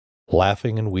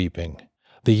Laughing and Weeping,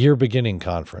 the Year Beginning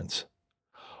Conference.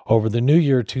 Over the New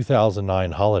Year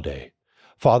 2009 holiday,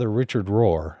 Father Richard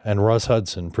Rohr and Russ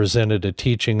Hudson presented a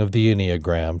teaching of the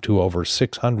Enneagram to over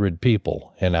 600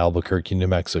 people in Albuquerque, New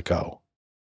Mexico.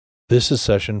 This is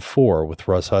session 4 with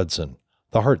Russ Hudson,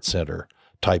 the Heart Center,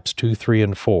 types 2, 3,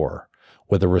 and 4,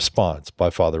 with a response by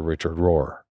Father Richard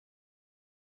Rohr.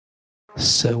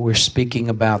 So we're speaking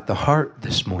about the heart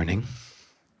this morning,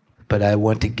 but I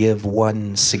want to give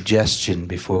one suggestion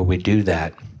before we do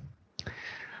that.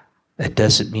 That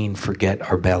doesn't mean forget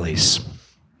our bellies.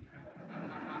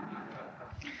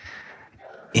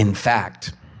 In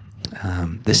fact,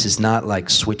 this is not like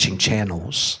switching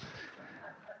channels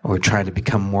or trying to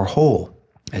become more whole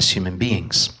as human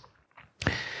beings.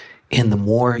 And the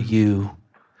more you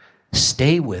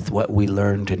stay with what we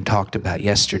learned and talked about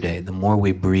yesterday, the more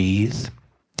we breathe,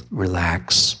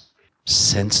 relax,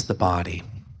 sense the body,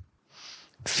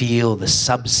 feel the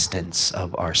substance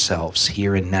of ourselves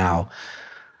here and now,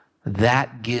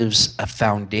 that gives a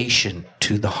foundation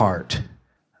to the heart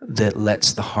that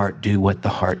lets the heart do what the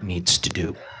heart needs to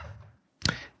do.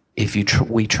 If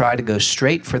we try to go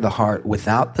straight for the heart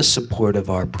without the support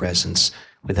of our presence,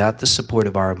 without the support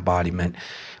of our embodiment,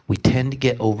 we tend to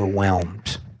get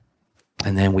overwhelmed.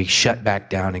 And then we shut back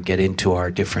down and get into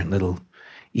our different little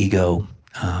ego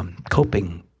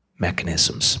coping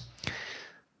mechanisms.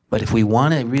 But if we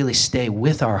want to really stay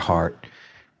with our heart,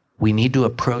 we need to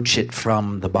approach it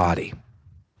from the body.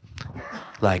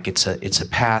 Like it's a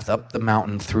path up the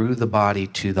mountain through the body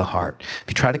to the heart. If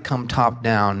you try to come top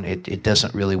down, it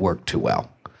doesn't really work too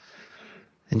well.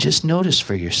 And just notice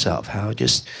for yourself how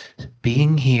just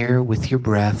being here with your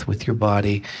breath, with your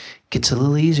body, gets a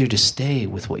little easier to stay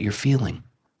with what you're feeling,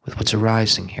 with what's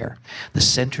arising here. The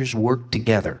centers work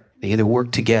together. They either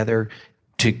work together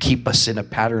to keep us in a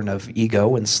pattern of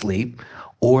ego and sleep,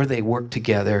 or they work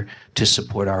together to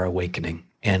support our awakening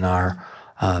and our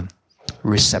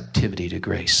receptivity to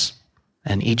grace.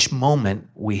 And each moment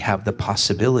we have the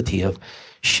possibility of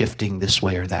shifting this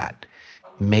way or that.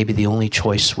 Maybe the only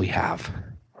choice we have.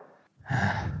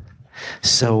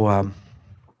 So,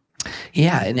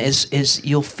 yeah, and as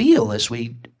you'll feel as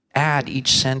we add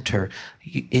each center,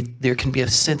 there can be a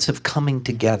sense of coming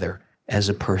together as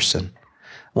a person.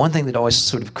 One thing that always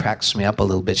sort of cracks me up a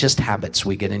little bit, just habits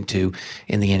we get into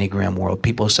in the Enneagram world.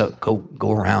 People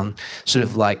go around sort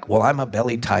of like, well, I'm a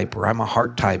belly type, or I'm a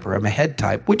heart type, or I'm a head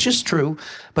type, which is true,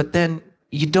 but then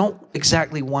you don't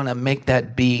exactly want to make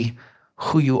that be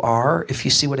who you are, if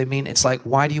you see what I mean. It's like,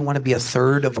 why do you want to be a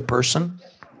third of a person?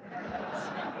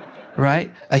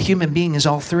 Right? A human being is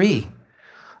all three.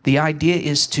 The idea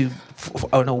is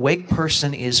an awake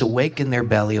person is awake in their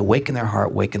belly, awake in their heart,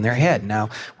 awake in their head. Now,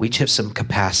 we each have some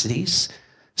capacities,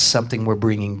 something we're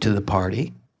bringing to the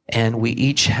party, and we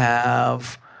each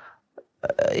have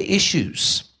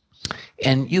issues.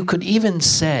 And you could even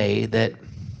say that,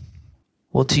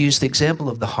 well, to use the example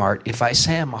of the heart, if I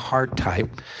say I'm a heart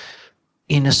type,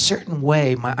 in a certain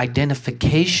way, my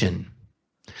identification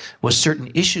with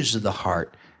certain issues of the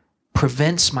heart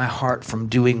prevents my heart from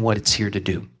doing what it's here to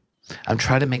do. I'm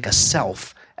trying to make a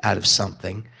self out of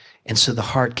something, and so the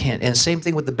heart can't. And same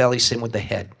thing with the belly, same with the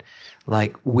head.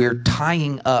 Like we're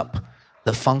tying up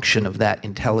the function of that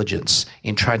intelligence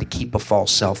in trying to keep a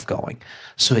false self going.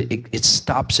 So it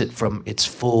stops it from its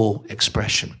full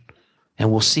expression.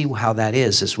 And we'll see how that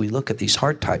is as we look at these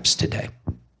heart types today.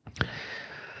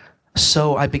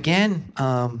 So I began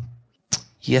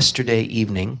yesterday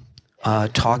evening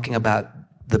talking about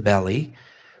the belly,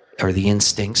 or the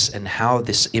instincts, and how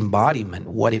this embodiment,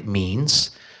 what it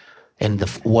means, and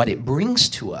what it brings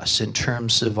to us in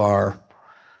terms of our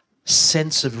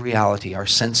sense of reality, our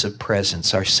sense of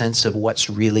presence, our sense of what's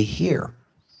really here.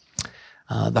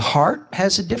 The heart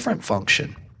has a different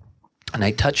function, and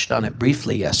I touched on it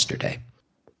briefly yesterday.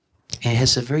 It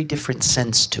has a very different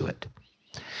sense to it.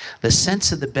 The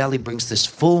sense of the belly brings this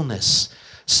fullness,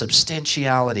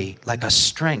 substantiality, like a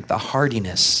strength, a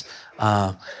hardiness,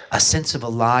 a sense of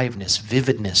aliveness,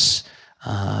 vividness,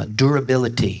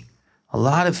 durability, a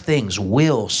lot of things,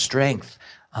 will, strength,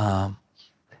 and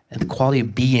the quality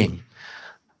of being.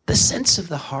 The sense of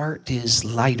the heart is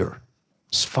lighter.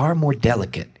 It's far more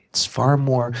delicate. It's far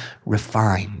more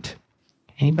refined.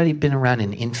 Anybody been around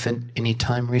an infant any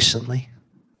time recently?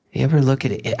 You ever look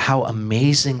at it, how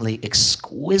amazingly,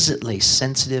 exquisitely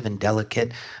sensitive and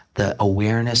delicate the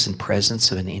awareness and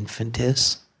presence of an infant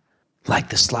is?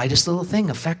 Like the slightest little thing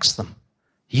affects them.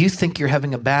 You think you're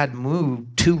having a bad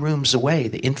mood 2 rooms away.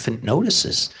 The infant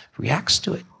notices, reacts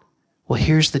to it. Well,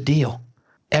 here's the deal.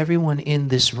 Everyone in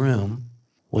this room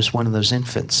was one of those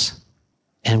infants.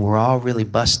 And we're all really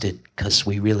busted because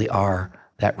we really are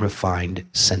that refined,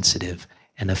 sensitive,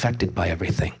 and affected by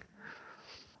everything.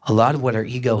 A lot of what our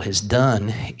ego has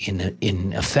done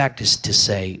in effect is to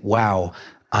say, wow,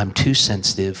 I'm too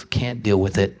sensitive, can't deal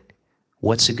with it.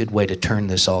 What's a good way to turn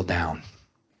this all down?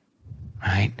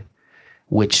 Right?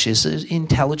 Which is an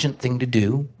intelligent thing to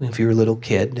do if you're a little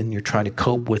kid and you're trying to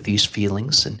cope with these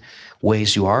feelings and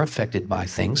ways you are affected by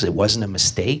things. It wasn't a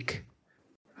mistake,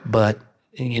 but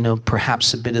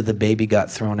perhaps a bit of the baby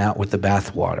got thrown out with the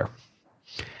bathwater.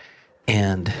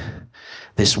 And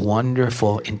this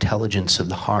wonderful intelligence of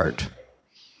the heart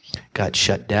got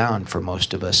shut down for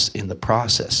most of us in the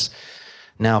process.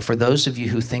 Now, for those of you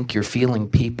who think you're feeling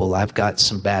people, I've got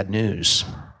some bad news.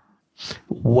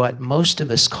 What most of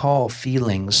us call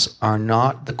feelings are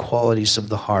not the qualities of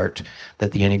the heart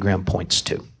that the Enneagram points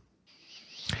to.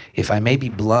 If I may be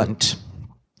blunt,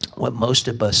 what most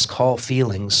of us call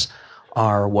feelings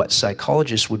are what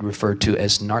psychologists would refer to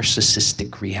as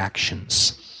narcissistic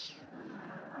reactions.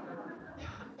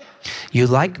 You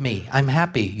like me, I'm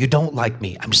happy. You don't like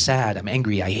me, I'm sad, I'm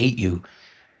angry, I hate you.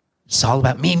 It's all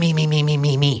about me, me, me, me, me,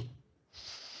 me, me.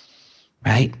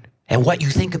 Right? And what you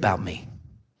think about me.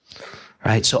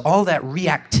 Right? So all that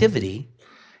reactivity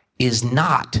is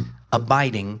not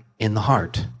abiding in the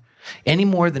heart. Any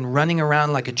more than running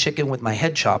around like a chicken with my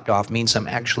head chopped off means I'm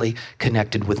actually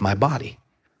connected with my body.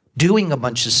 Doing a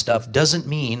bunch of stuff doesn't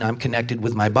mean I'm connected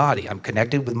with my body. I'm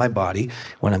connected with my body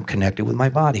when I'm connected with my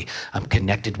body. I'm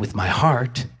connected with my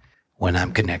heart when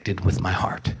I'm connected with my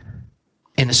heart.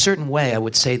 In a certain way, I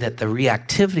would say that the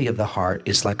reactivity of the heart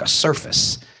is like a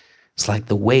surface. It's like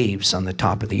the waves on the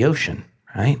top of the ocean,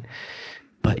 right?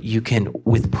 But you can,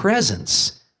 with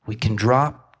presence, we can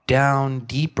drop down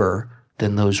deeper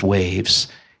than those waves.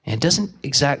 And it doesn't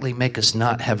exactly make us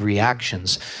not have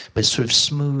reactions, but it sort of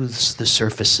smooths the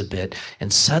surface a bit.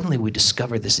 And suddenly we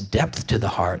discover this depth to the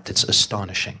heart that's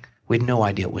astonishing. We had no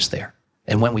idea it was there.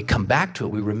 And when we come back to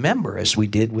it, we remember, as we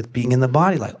did with being in the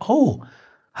body, like, oh,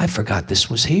 I forgot this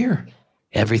was here.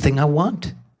 Everything I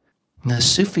want. And the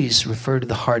Sufis refer to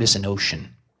the heart as an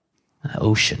ocean. An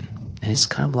ocean. And it's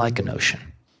kind of like an ocean.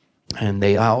 And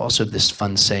they also have this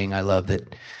fun saying I love,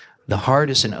 that the heart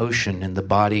is an ocean and the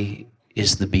body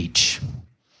is the beach.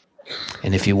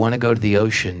 And if you want to go to the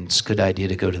ocean, it's a good idea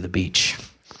to go to the beach.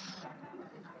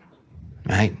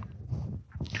 Right?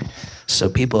 So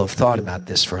people have thought about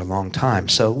this for a long time.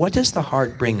 So what does the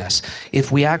heart bring us?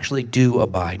 If we actually do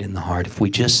abide in the heart, if we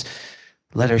just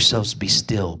let ourselves be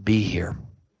still, be here,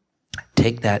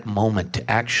 take that moment to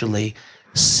actually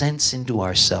sense into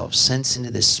ourselves, sense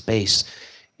into this space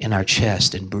in our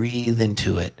chest and breathe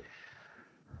into it.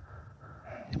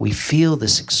 We feel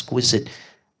this exquisite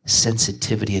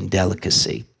sensitivity and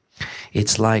delicacy.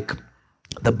 It's like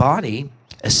the body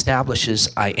establishes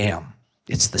I am.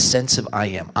 It's the sense of I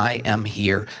am. I am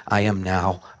here. I am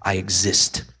now. I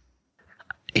exist.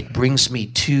 It brings me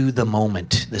to the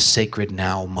moment, the sacred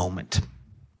now moment.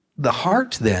 The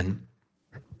heart then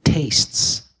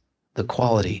tastes the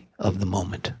quality of the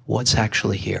moment, what's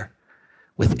actually here.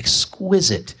 With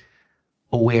exquisite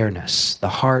awareness, the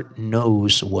heart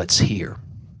knows what's here.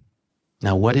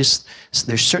 Now, there's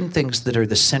certain things that are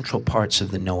the central parts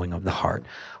of the knowing of the heart.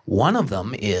 One of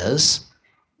them is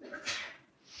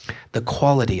the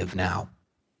quality of now.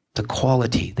 The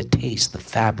quality, the taste, the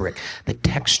fabric, the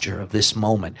texture of this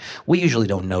moment. We usually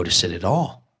don't notice it at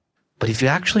all. But if you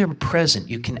actually are present,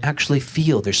 you can actually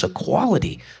feel there's a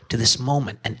quality to this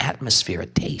moment, an atmosphere, a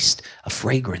taste, a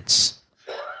fragrance.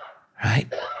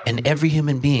 Right? And every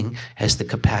human being has the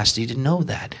capacity to know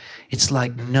that. It's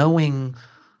like knowing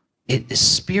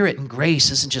spirit and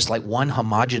grace isn't just like one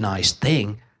homogenized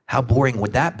thing. How boring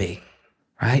would that be?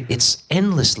 Right? It's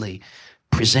endlessly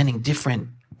presenting different,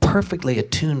 perfectly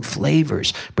attuned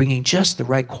flavors, bringing just the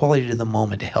right quality to the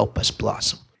moment to help us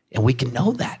blossom. And we can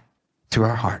know that through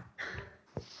our heart.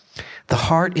 The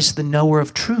heart is the knower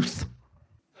of truth.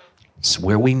 It's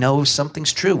where we know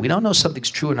something's true. We don't know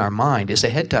something's true in our mind. As a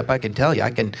head type, I can tell you,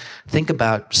 I can think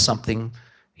about something,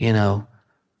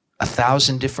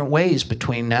 1,000 different ways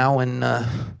between now and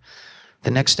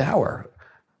the next hour.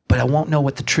 But I won't know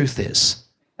what the truth is.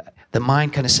 The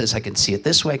mind kind of says, I can see it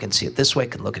this way, I can see it this way, I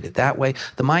can look at it that way.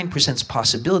 The mind presents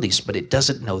possibilities, but it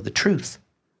doesn't know the truth.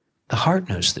 The heart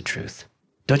knows the truth.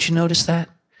 Don't you notice that?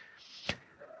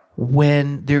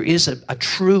 When there is a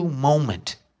true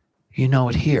moment, you know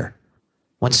it here.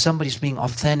 When somebody's being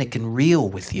authentic and real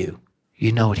with you,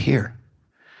 you know it here.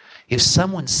 If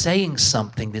someone's saying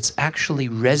something that's actually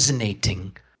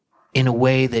resonating in a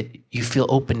way that you feel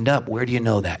opened up, where do you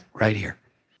know that? Right here.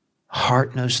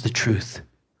 Heart knows the truth.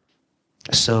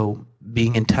 So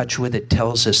being in touch with it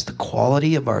tells us the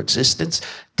quality of our existence,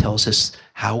 tells us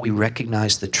how we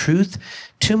recognize the truth.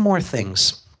 Two more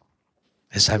things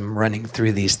as I'm running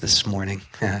through these this morning.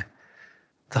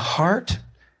 The heart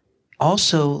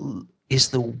also is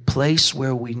the place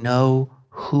where we know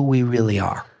who we really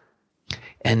are.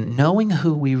 And knowing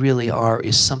who we really are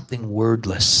is something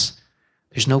wordless.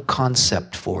 There's no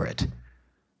concept for it.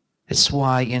 It's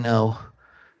why,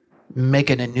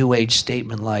 making a new age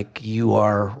statement like you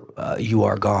are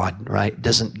God, right,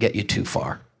 doesn't get you too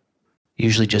far.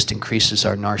 Usually just increases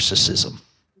our narcissism,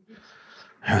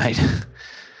 right?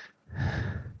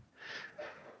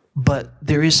 But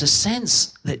there is a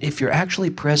sense that if you're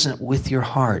actually present with your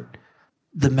heart,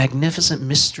 the magnificent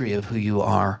mystery of who you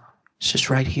are is just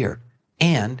right here.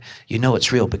 And you know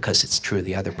it's real because it's true of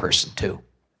the other person too.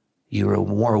 You're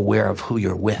more aware of who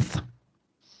you're with.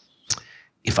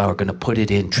 If I were going to put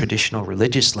it in traditional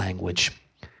religious language,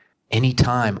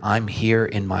 anytime I'm here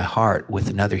in my heart with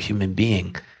another human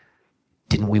being,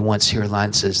 didn't we once hear a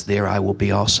line that says, there I will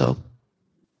be also?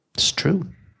 It's true.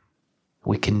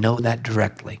 We can know that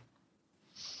directly.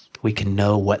 We can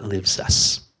know what lives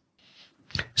us.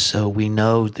 So we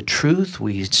know the truth.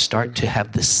 We start to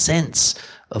have the sense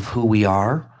of who we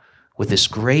are with this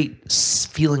great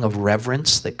feeling of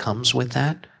reverence that comes with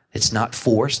that. It's not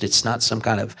forced. It's not some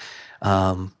kind of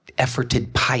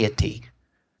efforted piety.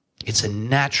 It's a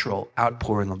natural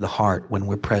outpouring of the heart when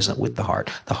we're present with the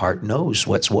heart. The heart knows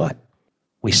what's what.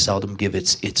 We seldom give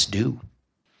its due.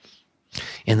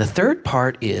 And the third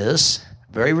part is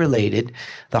very related.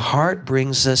 The heart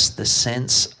brings us the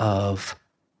sense of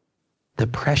the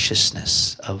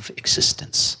preciousness of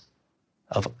existence,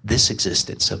 of this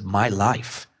existence, of my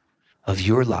life, of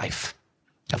your life,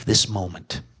 of this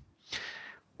moment.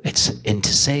 And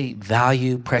to say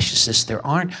value, preciousness, there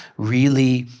aren't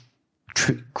really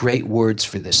great words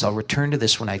for this. I'll return to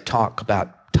this when I talk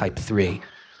about type 3.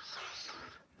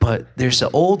 But there's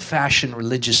an old-fashioned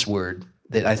religious word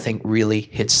that I think really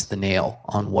hits the nail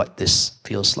on what this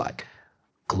feels like.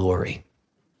 Glory.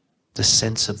 The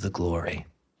sense of the glory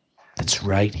that's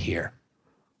right here.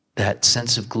 That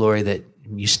sense of glory that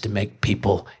used to make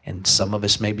people, and some of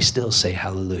us maybe still, say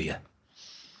hallelujah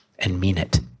and mean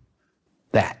it.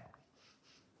 That.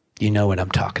 You know what I'm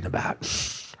talking about,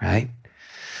 right?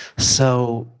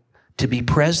 So to be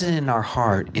present in our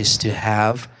heart is to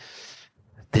have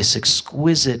this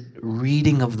exquisite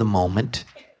reading of the moment,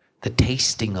 the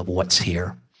tasting of what's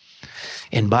here.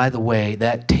 And by the way,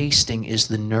 that tasting is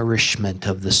the nourishment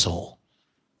of the soul.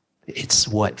 It's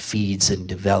what feeds and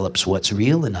develops what's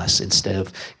real in us instead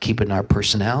of keeping our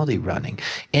personality running.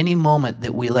 Any moment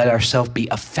that we let ourselves be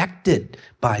affected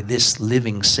by this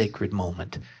living sacred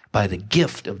moment, by the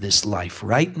gift of this life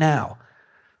right now,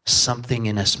 something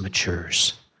in us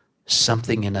matures.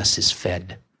 Something in us is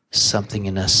fed. Something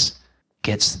in us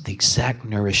gets the exact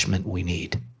nourishment we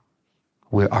need,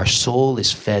 where our soul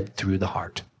is fed through the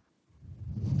heart.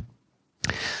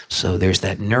 So there's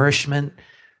that nourishment.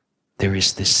 There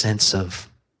is this sense of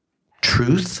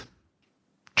truth,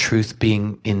 truth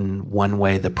being in one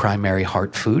way the primary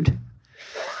heart food.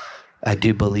 I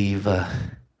do believe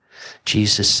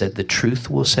Jesus said the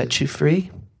truth will set you free.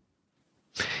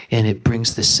 And it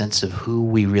brings this sense of who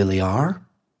we really are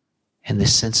and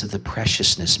this sense of the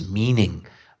preciousness, meaning,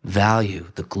 value,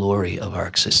 the glory of our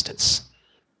existence.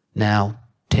 Now,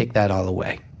 take that all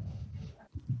away.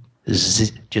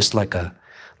 Just like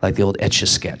the old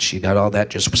Etch-a-Sketch. You got all that,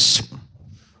 just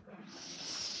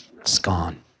it's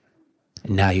gone.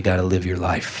 And now you got to live your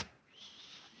life.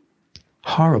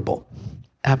 Horrible.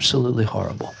 Absolutely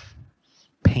horrible.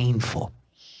 Painful.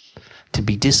 To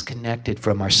be disconnected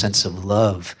from our sense of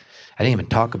love. I didn't even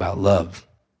talk about love.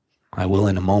 I will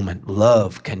in a moment.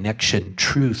 Love, connection,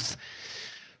 truth,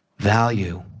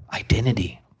 value,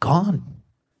 identity, gone.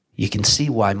 You can see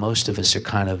why most of us are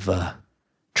kind of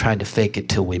trying to fake it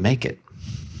till we make it.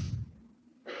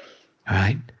 All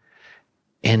right?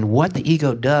 And what the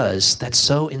ego does, that's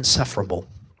so insufferable,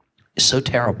 so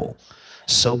terrible,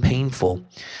 so painful,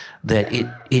 that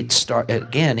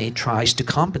it tries to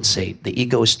compensate. The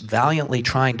ego is valiantly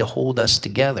trying to hold us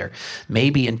together,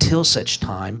 maybe until such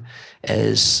time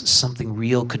as something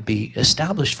real could be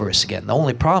established for us again. The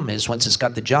only problem is once it's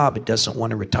got the job, it doesn't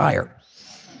want to retire.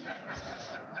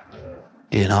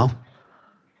 You know?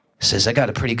 It says, I got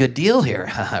a pretty good deal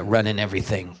here, running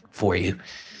everything for you.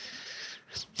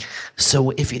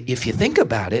 So if you think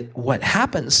about it, what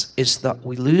happens is that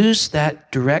we lose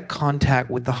that direct contact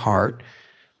with the heart.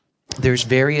 There's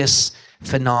various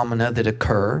phenomena that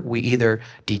occur. We either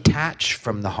detach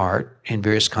from the heart in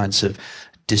various kinds of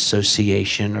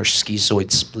dissociation or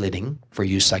schizoid splitting, for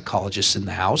you psychologists in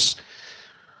the house.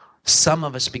 Some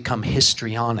of us become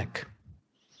histrionic.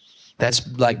 That's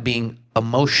like being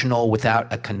emotional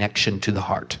without a connection to the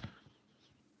heart.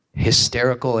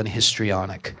 Hysterical and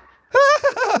histrionic.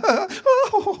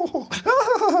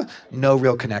 No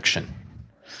real connection.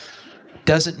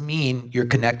 Doesn't mean you're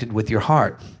connected with your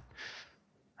heart,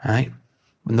 right?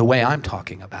 In the way I'm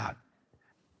talking about.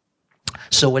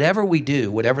 So whatever we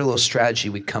do, whatever little strategy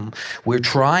we're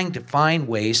trying to find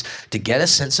ways to get a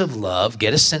sense of love,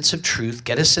 get a sense of truth,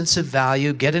 get a sense of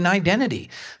value, get an identity.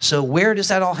 So where does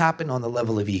that all happen? On the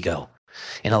level of ego.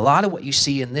 And a lot of what you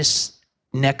see in this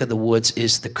neck of the woods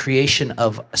is the creation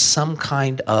of some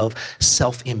kind of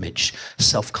self-image,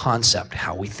 self-concept,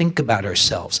 how we think about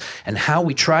ourselves, and how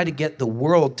we try to get the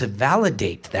world to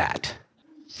validate that.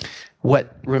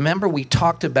 Remember we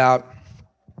talked about,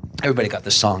 everybody got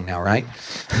the song now, right?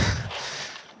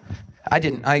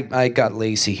 I got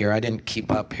lazy here. I didn't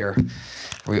keep up here.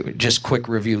 Just quick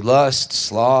review. Lust,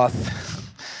 sloth,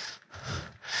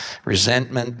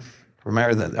 resentment.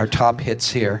 Remember our top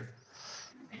hits here.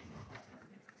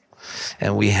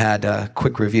 And we had a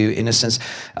quick review, innocence.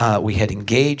 We had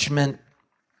engagement.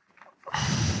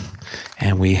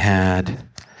 And we had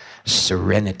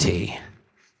serenity.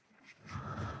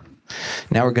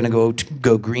 Now we're going to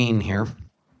go green here.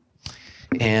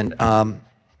 And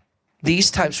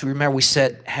these types, remember we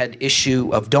said, had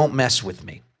issue of don't mess with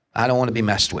me. I don't want to be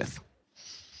messed with.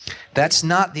 That's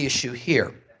not the issue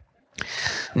here.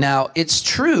 Now, it's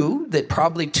true that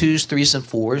probably 2s, 3s, and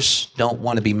 4s don't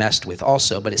want to be messed with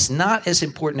also, but it's not as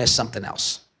important as something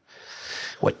else.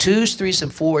 What 2s, 3s,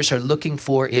 and 4s are looking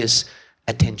for is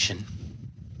attention.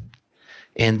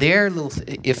 And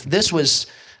if this was,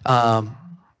 I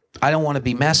don't want to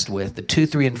be messed with, the 2,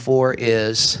 3, and 4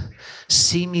 is,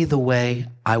 see me the way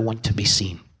I want to be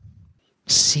seen.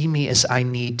 See me as I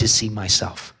need to see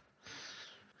myself.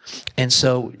 And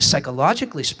so,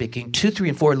 psychologically speaking, 2, 3,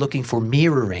 and 4 are looking for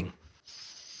mirroring,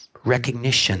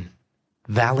 recognition,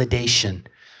 validation.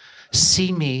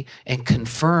 See me and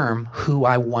confirm who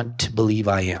I want to believe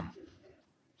I am.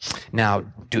 Now,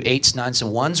 do 8s, 9s,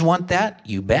 and 1s want that?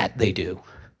 You bet they do.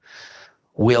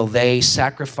 Will they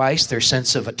sacrifice their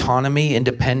sense of autonomy,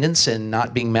 independence, and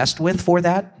not being messed with for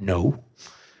that? No.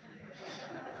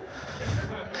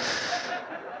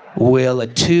 Will a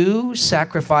 2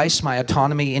 sacrifice my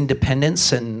autonomy,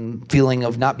 independence, and feeling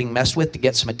of not being messed with to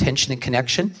get some attention and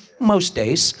connection? Most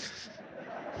days.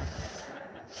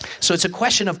 So it's a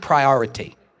question of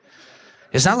priority.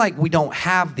 It's not like we don't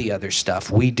have the other stuff.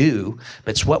 We do,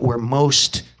 but it's what we're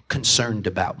most concerned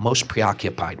about, most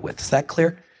preoccupied with. Is that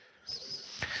clear?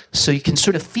 So you can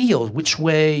sort of feel which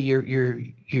way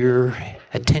your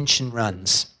attention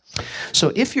runs.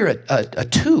 So if you're a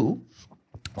 2,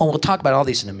 well, we'll talk about all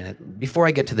these in a minute. Before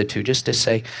I get to the 2, just to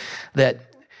say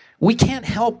that we can't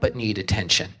help but need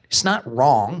attention. It's not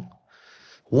wrong.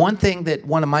 One thing that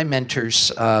one of my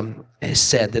mentors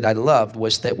said that I loved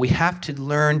was that we have to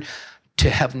learn to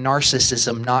have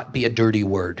narcissism not be a dirty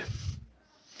word.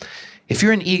 If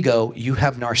you're an ego, you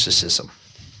have narcissism.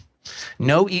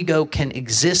 No ego can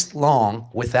exist long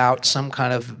without some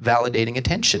kind of validating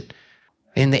attention.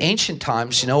 In the ancient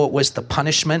times, you know what was the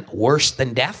punishment worse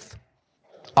than death?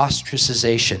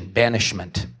 Ostracization,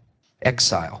 banishment,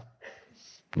 exile.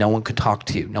 No one could talk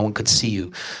to you. No one could see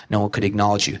you. No one could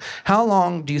acknowledge you. How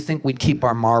long do you think we'd keep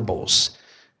our marbles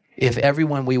if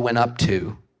everyone we went up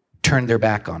to turned their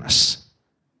back on us?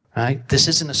 Right? This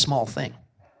isn't a small thing.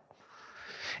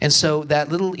 And so that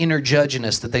little inner judge in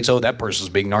us that thinks, oh, that person's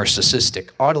being narcissistic,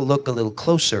 ought to look a little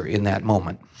closer in that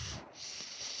moment.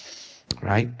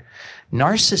 Right?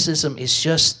 Narcissism is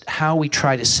just how we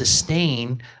try to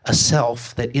sustain a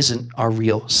self that isn't our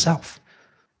real self.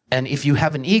 And if you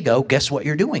have an ego, guess what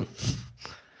you're doing?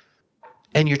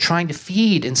 And you're trying to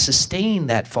feed and sustain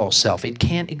that false self. It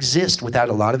can't exist without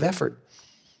a lot of effort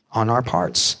on our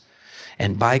parts.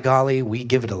 And by golly, we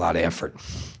give it a lot of effort.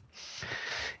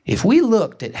 If we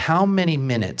looked at how many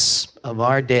minutes of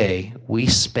our day we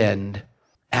spend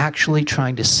actually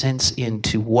trying to sense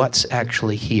into what's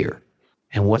actually here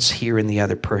and what's here in the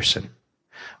other person,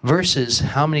 versus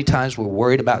how many times we're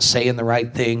worried about saying the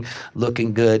right thing,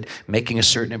 looking good, making a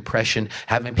certain impression,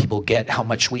 having people get how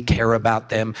much we care about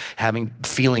them,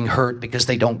 feeling hurt because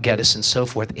they don't get us and so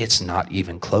forth. It's not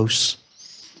even close.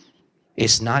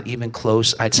 It's not even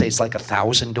close. I'd say it's like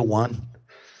 1,000 to 1.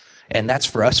 And that's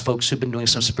for us folks who've been doing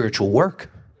some spiritual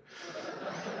work.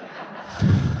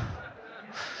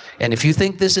 And if you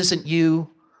think this isn't you,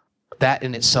 that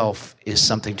in itself is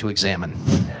something to examine.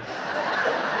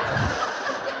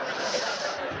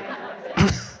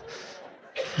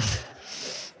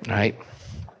 Right?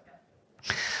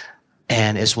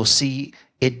 And as we'll see,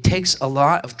 it takes a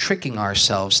lot of tricking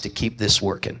ourselves to keep this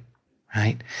working.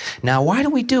 right? Now, why do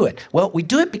we do it? Well, we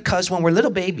do it because when we're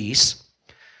little babies,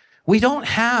 we don't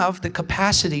have the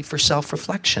capacity for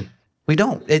self-reflection. We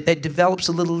don't. It develops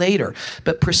a little later.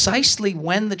 But precisely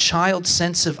when the child's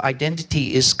sense of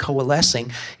identity is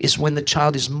coalescing is when the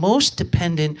child is most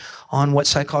dependent on what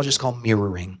psychologists call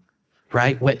mirroring,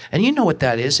 right? And you know what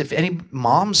that is. If any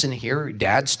moms in here,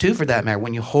 dads too for that matter,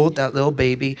 when you hold that little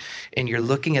baby and you're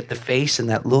looking at the face and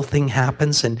that little thing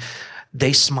happens and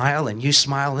they smile and you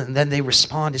smile and then they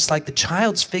respond, it's like the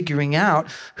child's figuring out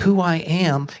who I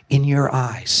am in your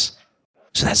eyes.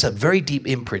 So that's a very deep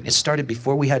imprint. It started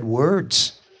before we had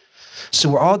words. So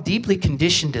we're all deeply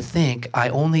conditioned to think, I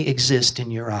only exist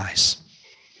in your eyes.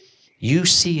 You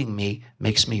seeing me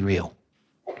makes me real.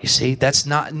 You see, that's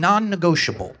not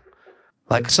non-negotiable.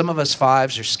 Like some of us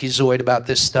fives are schizoid about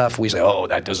this stuff. We say, oh,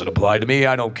 that doesn't apply to me.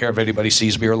 I don't care if anybody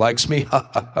sees me or likes me. Ha,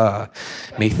 ha, ha.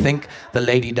 Methinks the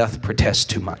lady doth protest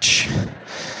too much.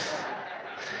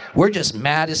 We're just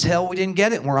mad as hell we didn't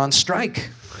get it and we're on strike.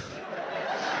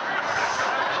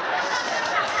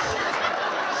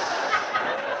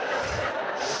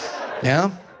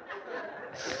 Yeah?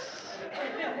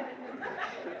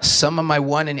 Some of my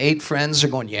 1 and 8 friends are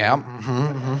going, yeah,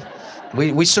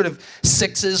 We sort of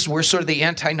sixes, we're sort of the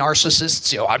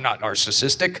anti-narcissists. You know, I'm not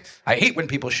narcissistic. I hate when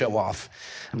people show off.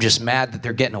 I'm just mad that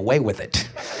they're getting away with it.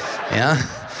 Yeah?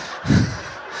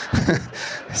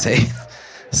 See?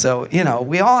 So, you know,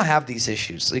 we all have these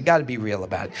issues. We got to be real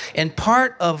about it. And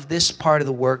part of this part of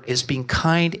the work is being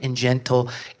kind and gentle.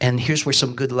 And here's where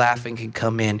some good laughing can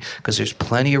come in, because there's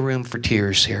plenty of room for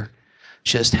tears here.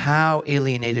 Just how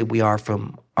alienated we are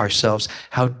from ourselves,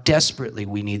 how desperately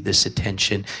we need this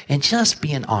attention. And just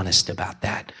being honest about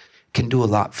that can do a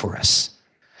lot for us.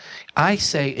 I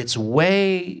say it's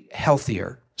way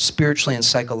healthier spiritually and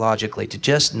psychologically to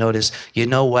just notice, you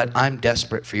know what, I'm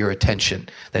desperate for your attention,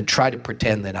 than try to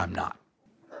pretend that I'm not.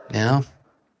 You know?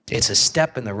 It's a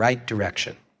step in the right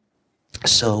direction.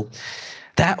 So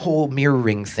that whole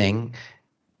mirroring thing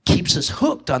keeps us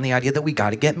hooked on the idea that we got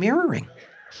to get mirroring.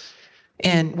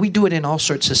 And we do it in all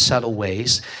sorts of subtle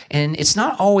ways. And it's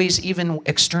not always even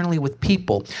externally with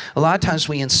people. A lot of times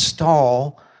we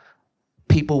install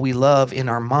people we love in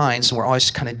our minds, and we're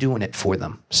always kind of doing it for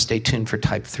them. Stay tuned for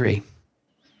type 3.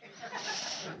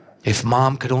 If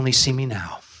mom could only see me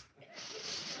now.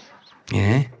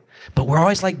 Yeah? But we're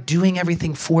always like doing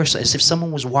everything for us, as if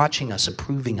someone was watching us,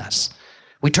 approving us.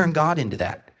 We turn God into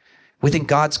that. We think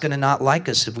God's going to not like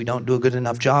us if we don't do a good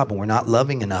enough job, and we're not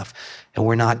loving enough, and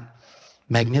we're not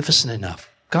magnificent enough.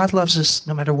 God loves us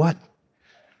no matter what.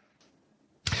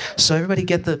 So everybody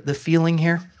get the feeling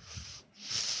here?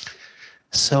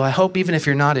 So I hope even if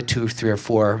you're not a 2, 3, or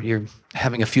 4, you're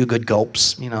having a few good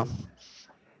gulps, you know.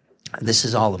 This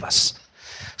is all of us.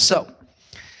 So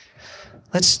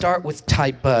let's start with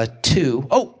type 2.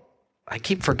 Oh, I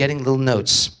keep forgetting little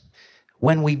notes.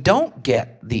 When we don't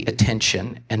get the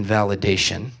attention and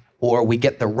validation, or we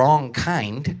get the wrong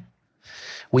kind,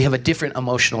 we have a different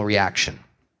emotional reaction.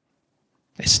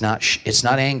 It's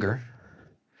not anger.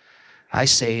 I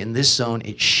say in this zone,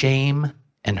 it's shame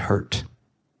and hurt.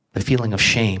 The feeling of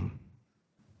shame.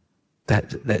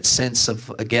 That sense of,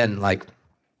 again, like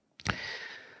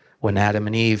when Adam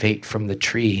and Eve ate from the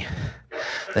tree,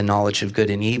 the knowledge of good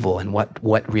and evil, and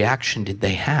what reaction did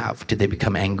they have? Did they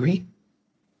become angry?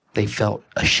 They felt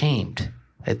ashamed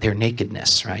at their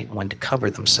nakedness, right? Wanted to cover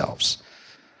themselves.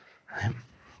 Right?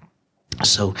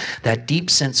 So that deep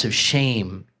sense of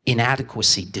shame,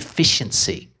 inadequacy,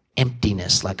 deficiency,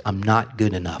 emptiness, like I'm not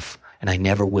good enough and I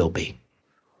never will be,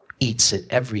 eats at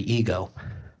every ego.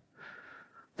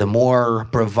 The more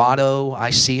bravado I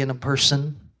see in a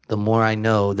person, the more I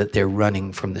know that they're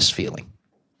running from this feeling.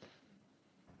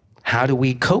 How do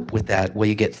we cope with that? Well,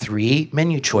 you get 3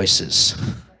 menu choices.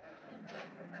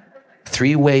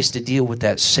 3 ways to deal with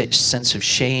that sense of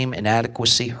shame,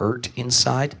 inadequacy, hurt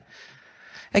inside.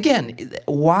 Again,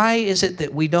 why is it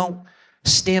that we don't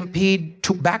stampede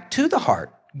back to the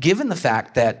heart? Given the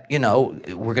fact that, you know,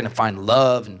 we're going to find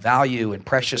love and value and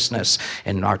preciousness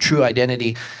and our true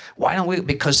identity. Why don't we?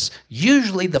 Because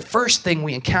usually the first thing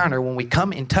we encounter when we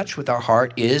come in touch with our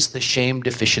heart is the shame,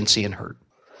 deficiency, and hurt.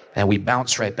 And we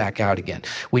bounce right back out again.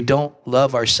 We don't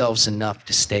love ourselves enough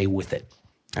to stay with it.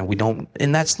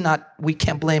 And that's not, we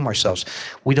can't blame ourselves.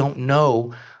 We don't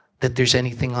know that there's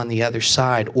anything on the other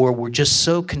side, or we're just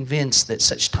so convinced that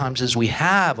such times as we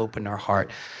have opened our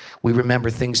heart, we remember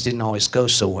things didn't always go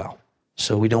so well.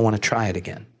 So we don't want to try it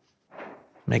again.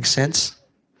 Make sense?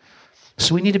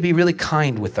 So we need to be really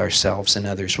kind with ourselves and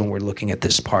others when we're looking at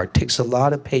this part. It takes a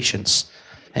lot of patience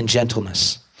and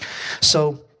gentleness.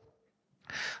 So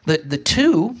the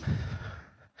 2,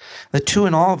 The two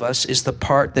in all of us is the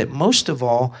part that most of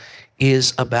all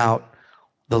is about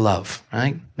the love,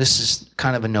 right? This is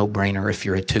kind of a no-brainer if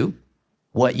you're a two.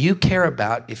 What you care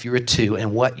about if you're a two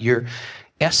and what your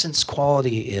essence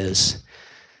quality is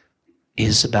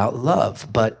about love.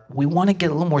 But we want to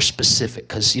get a little more specific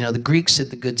because, the Greeks did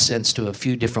the good sense to a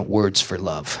few different words for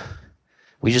love.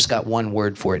 We just got one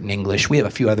word for it in English. We have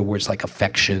a few other words like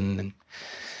affection,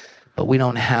 but we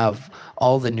don't have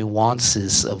all the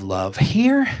nuances of love.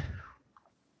 Here,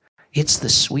 it's the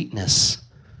sweetness,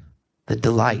 the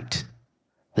delight,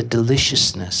 the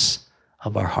deliciousness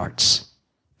of our hearts,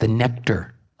 the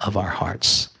nectar of our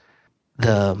hearts.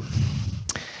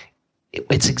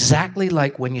 It's exactly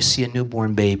like when you see a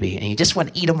newborn baby and you just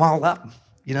want to eat them all up.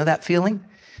 You know that feeling?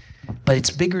 But it's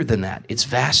bigger than that. It's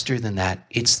vaster than that.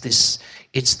 It's the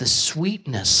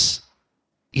sweetness.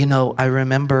 I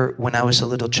remember when I was a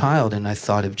little child and I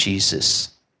thought of Jesus,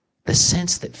 the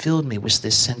sense that filled me was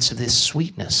this sense of this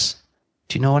sweetness.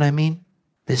 Do you know what I mean?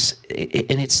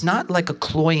 And it's not like a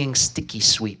cloying, sticky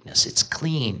sweetness. It's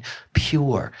clean,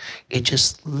 pure. It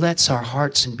just lets our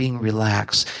hearts and being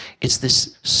relax. It's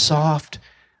this soft,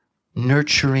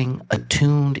 nurturing,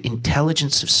 attuned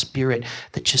intelligence of spirit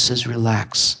that just says,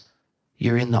 relax.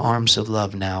 You're in the arms of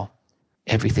love now.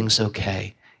 Everything's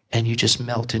okay. And you just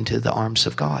melt into the arms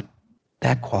of God.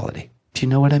 That quality. Do you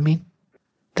know what I mean?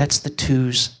 That's the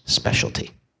two's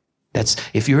specialty.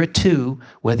 If you're a two,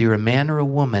 whether you're a man or a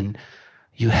woman,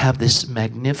 you have this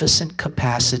magnificent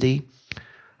capacity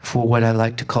for what I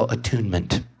like to call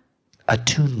attunement.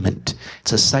 Attunement.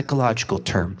 It's a psychological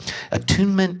term.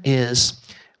 Attunement is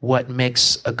what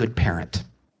makes a good parent.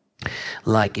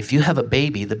 Like if you have a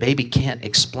baby, the baby can't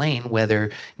explain whether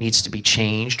it needs to be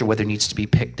changed or whether it needs to be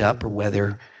picked up or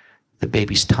whether the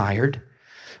baby's tired.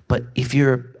 But if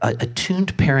you're a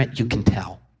attuned parent, you can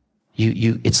tell.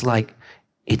 You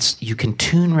can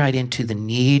tune right into the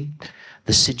need,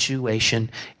 the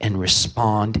situation, and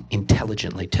respond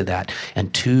intelligently to that.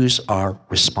 And twos are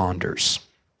responders.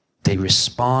 They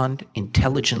respond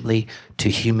intelligently to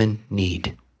human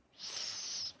need.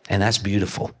 And that's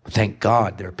beautiful. Thank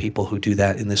God there are people who do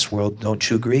that in this world. Don't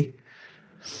you agree?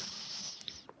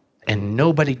 And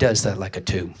nobody does that like a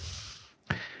two.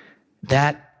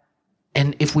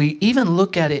 And if we even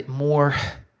look at it more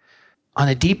on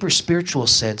a deeper spiritual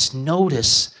sense,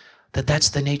 notice that that's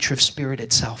the nature of spirit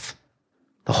itself.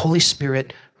 The Holy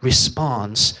Spirit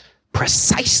responds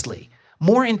precisely,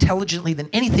 more intelligently than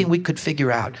anything we could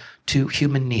figure out to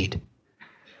human need.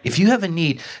 If you have a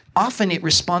need, often it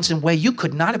responds in a way you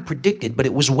could not have predicted, but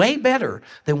it was way better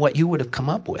than what you would have come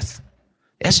up with.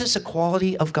 It's just a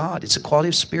quality of God. It's a quality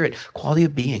of spirit, quality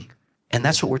of being. And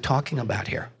that's what we're talking about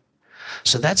here.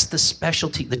 So that's the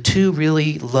specialty. The two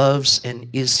really loves and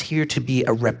is here to be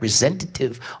a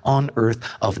representative on earth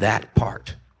of that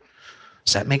part.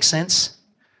 Does that make sense?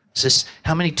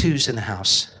 How many twos in the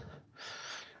house?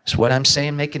 Is what I'm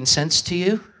saying making sense to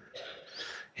you?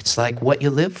 It's like what you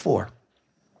live for.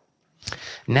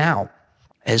 Now,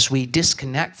 as we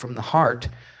disconnect from the heart,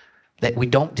 that we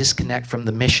don't disconnect from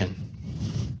the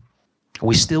mission.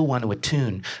 We still want to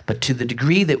attune, but to the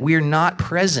degree that we're not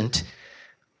present,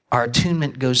 our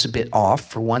attunement goes a bit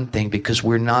off, for one thing, because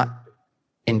we're not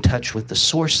in touch with the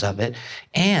source of it,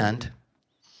 and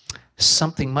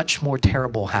something much more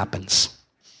terrible happens.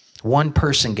 One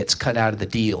person gets cut out of the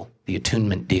deal, the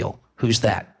attunement deal. Who's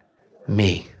that?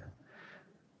 Me.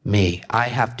 I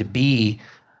have to be,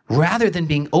 rather than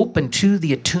being open to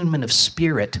the attunement of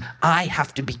spirit, I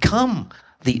have to become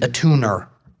the attuner.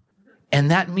 And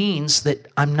that means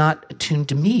that I'm not attuned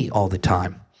to me all the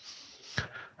time.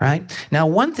 Right? Now,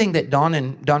 one thing that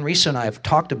Don Riso and I have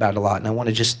talked about a lot, and I want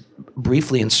to just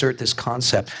briefly insert this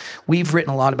concept. We've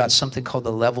written a lot about something called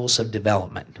the levels of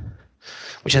development,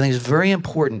 which I think is very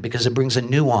important because it brings a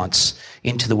nuance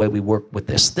into the way we work with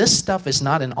this. This stuff is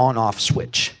not an on-off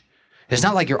switch. It's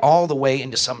not like you're all the way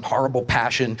into some horrible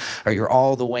passion or you're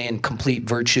all the way in complete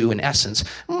virtue and essence.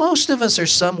 Most of us are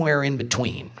somewhere in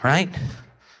between, right?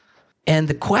 And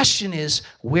the question is,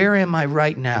 where am I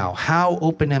right now? How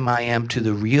open am I to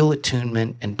the real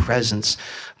attunement and presence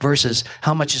versus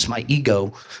how much is my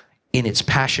ego in its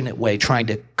passionate way trying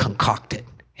to concoct it?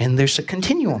 And there's a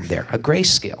continuum there, a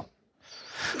grayscale.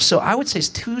 So I would say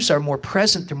twos are more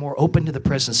present, they're more open to the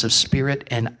presence of spirit,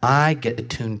 and I get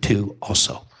attuned to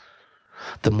also.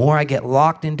 The more I get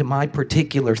locked into my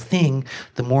particular thing,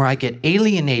 the more I get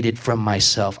alienated from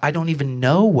myself. I don't even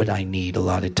know what I need a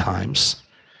lot of times.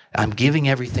 I'm giving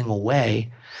everything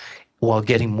away while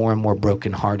getting more and more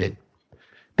brokenhearted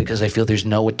because I feel there's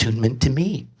no attunement to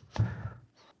me.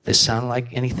 This sound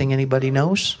like anything anybody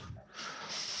knows?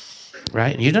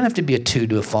 Right? You don't have to be a two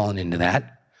to have fallen into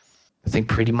that. I think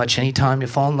pretty much any time you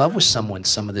fall in love with someone,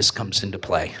 some of this comes into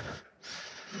play,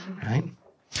 right?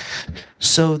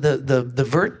 So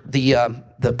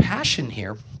the passion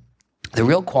here, the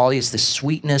real quality is the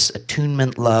sweetness,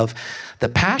 attunement, love. The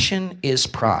passion is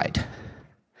pride.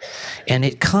 And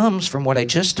it comes from what I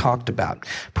just talked about.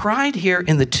 Pride here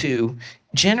in the two,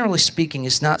 generally speaking,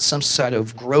 is not some sort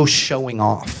of gross showing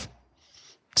off.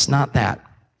 It's not that.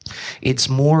 It's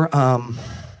more,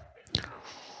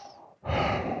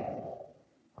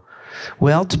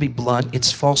 well, to be blunt,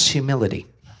 it's false humility.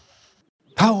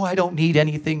 Oh, I don't need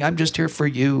anything. I'm just here for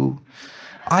you.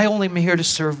 I only am here to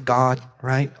serve God,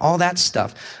 right? All that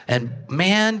stuff. And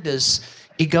man, does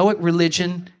egoic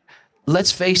religion,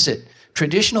 let's face it,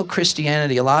 traditional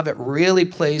Christianity, a lot of it really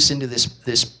plays into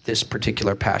this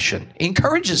particular passion. It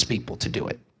encourages people to do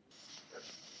it.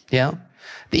 Yeah?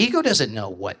 The ego doesn't know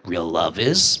what real love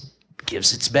is. It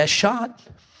gives its best shot.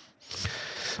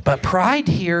 But pride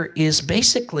here is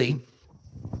basically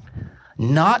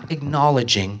not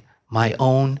acknowledging my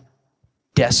own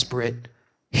desperate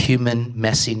human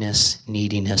messiness,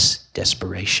 neediness,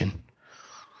 desperation.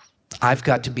 I've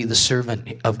got to be the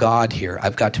servant of God here.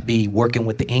 I've got to be working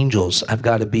with the angels. I've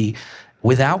got to be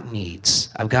without needs.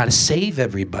 I've got to save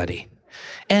everybody.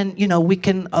 And, you know, we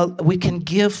can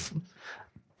give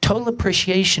total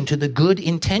appreciation to the good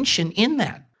intention in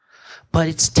that. But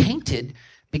it's tainted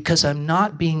because I'm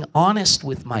not being honest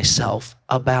with myself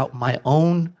about my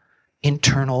own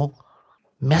internal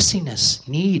messiness,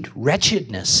 need,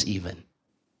 wretchedness even,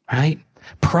 right?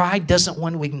 Pride doesn't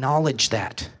want to acknowledge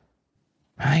that,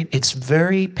 right? It's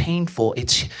very painful.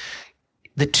 It's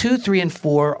the 2, 3, and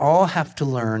 4 all have to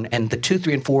learn, and the 2,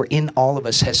 3, and 4 in all of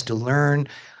us has to learn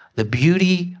the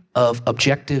beauty of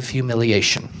objective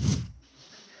humiliation.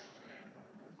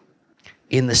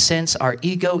 In the sense, our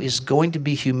ego is going to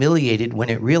be humiliated when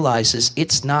it realizes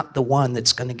it's not the one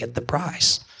that's going to get the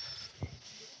prize.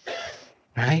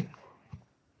 Right?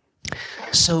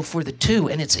 So for the 2,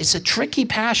 and it's a tricky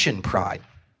passion, pride.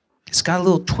 It's got a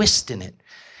little twist in it.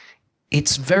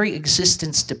 Its very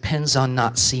existence depends on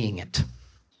not seeing it.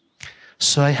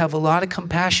 So I have a lot of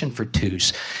compassion for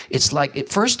 2s. It's like,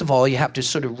 first of all, you have to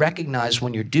sort of recognize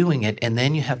when you're doing it, and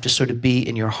then you have to sort of be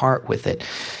in your heart with it.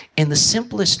 In the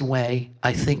simplest way,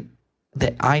 I think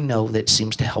that I know that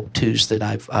seems to help 2s that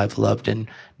I've loved and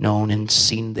known and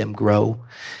seen them grow,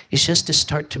 is just to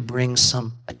start to bring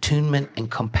some attunement and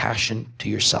compassion to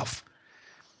yourself.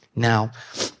 Now,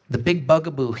 the big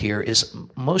bugaboo here is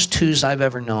most 2s I've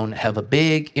ever known have a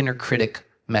big inner critic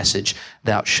message,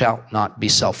 thou shalt not be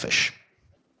selfish.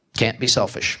 Can't be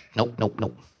selfish. Nope, nope,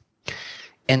 nope.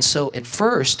 And so at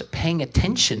first, paying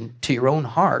attention to your own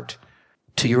heart,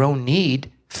 to your own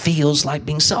need, feels like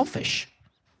being selfish.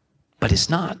 But it's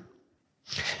not.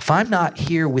 If I'm not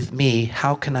here with me,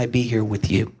 how can I be here with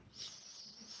you?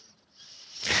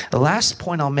 The last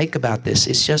point I'll make about this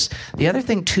is just the other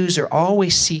thing 2s are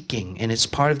always seeking, and it's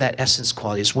part of that essence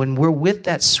quality, is when we're with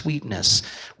that sweetness,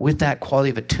 with that quality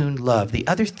of attuned love, the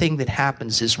other thing that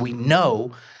happens is we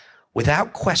know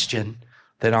without question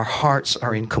that our hearts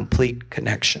are in complete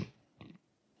connection.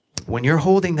 When you're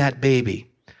holding that baby,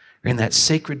 you're in that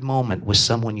sacred moment with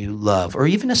someone you love, or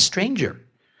even a stranger,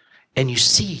 and you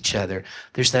see each other,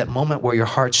 there's that moment where your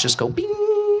hearts just go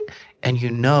bing, and you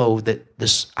know that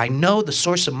I know the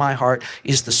source of my heart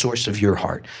is the source of your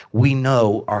heart. We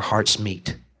know our hearts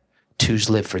meet. 2s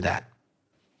live for that.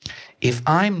 If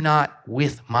I'm not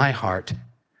with my heart,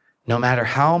 no matter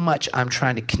how much I'm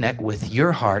trying to connect with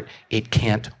your heart, it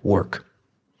can't work.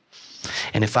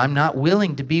 And if I'm not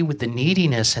willing to be with the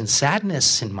neediness and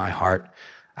sadness in my heart,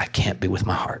 I can't be with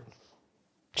my heart.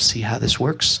 See how this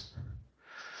works?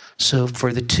 So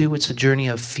for the 2, it's a journey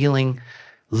of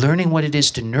learning what it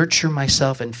is to nurture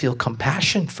myself and feel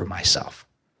compassion for myself.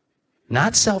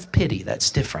 Not self-pity, that's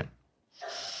different.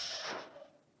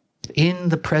 In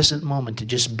the present moment, to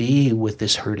just be with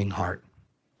this hurting heart.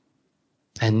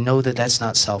 And know that that's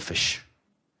not selfish.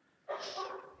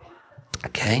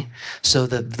 Okay? So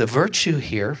the virtue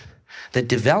here that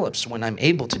develops when I'm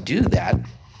able to do that,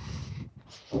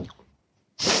 I'm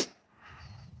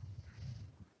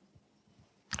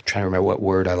trying to remember what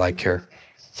word I like here.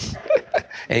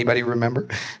 Anybody remember?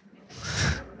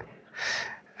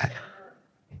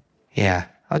 Yeah,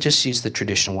 I'll just use the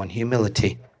traditional one,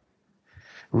 humility.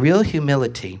 Real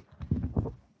humility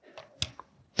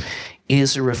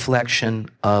is a reflection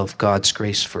of God's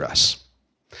grace for us.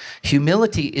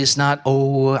 Humility is not,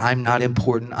 oh, I'm not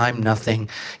important, I'm nothing.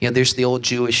 You know, there's the old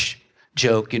Jewish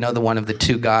joke, you know, the one of the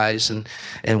 2 guys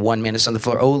and one man is on the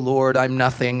floor, oh Lord, I'm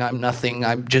nothing, I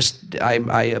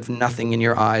have nothing in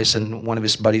your eyes. And one of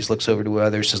his buddies looks over to the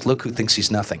other and says, look who thinks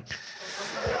he's nothing.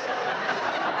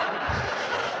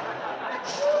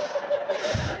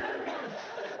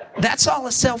 That's all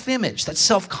a self-image. That's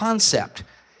self-concept.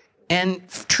 And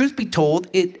truth be told,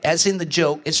 it, as in the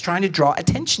joke, it's trying to draw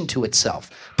attention to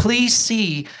itself. Please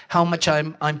see how much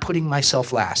I'm putting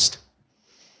myself last.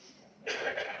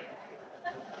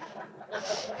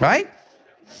 Right?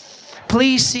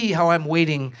 Please see how I'm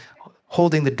waiting,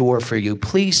 holding the door for you.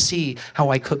 Please see how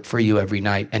I cook for you every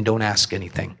night and don't ask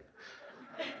anything.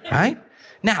 Right?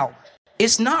 Now,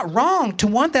 it's not wrong to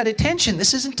want that attention.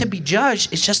 This isn't to be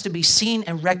judged. It's just to be seen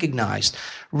and recognized.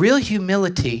 Real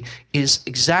humility is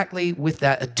exactly with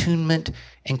that attunement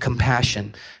and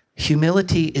compassion.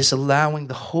 Humility is allowing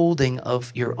the holding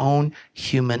of your own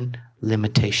human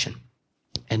limitation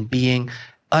and being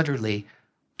utterly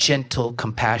gentle,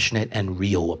 compassionate, and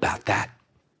real about that.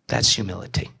 That's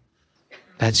humility.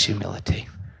 That's humility.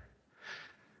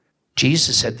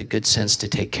 Jesus had the good sense to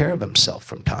take care of himself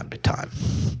from time to time.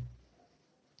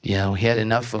 You know, he had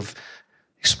enough of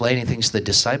explaining things to the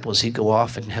disciples. He'd go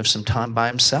off and have some time by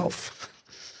himself,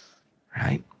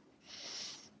 right?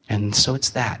 And so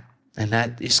it's that. And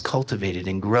that is cultivated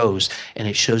and grows, and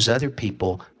it shows other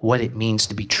people what it means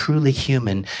to be truly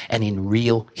human and in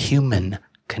real human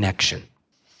connection.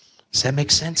 Does that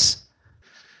make sense?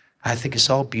 I think it's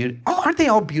all beautiful. Oh, aren't they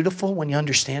all beautiful when you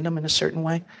understand them in a certain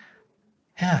way?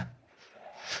 Yeah.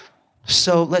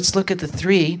 So let's look at the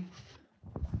three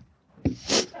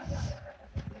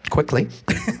quickly.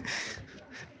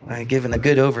 I've given a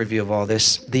good overview of all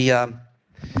this. The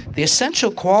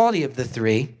essential quality of the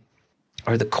three,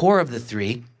 or the core of the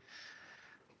three,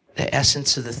 the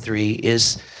essence of the three,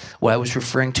 is what I was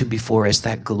referring to before as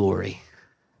that glory.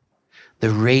 The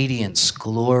radiance,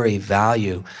 glory,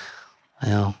 value. You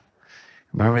know,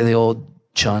 remember the old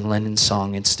John Lennon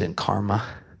song, Instant Karma?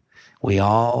 We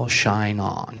all shine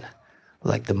on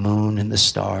like the moon and the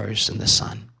stars and the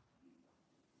sun.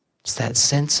 It's that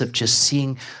sense of just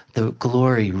seeing the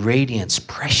glory, radiance,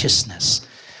 preciousness.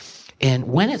 And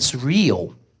when it's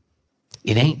real,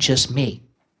 it ain't just me.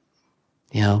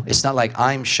 You know, it's not like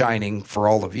I'm shining for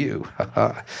all of you.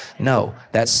 No,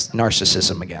 that's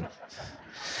narcissism again.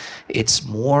 It's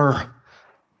more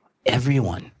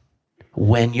everyone.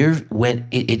 When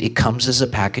it comes as a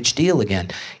package deal again.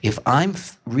 If I'm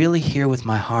really here with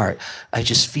my heart, I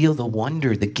just feel the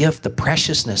wonder, the gift, the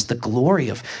preciousness, the glory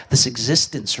of this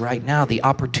existence right now, the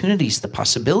opportunities, the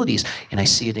possibilities, and I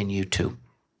see it in you too.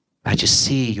 I just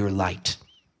see your light,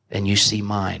 and you see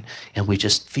mine, and we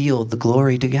just feel the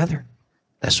glory together.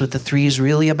 That's what the three is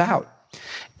really about.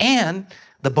 And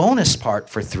the bonus part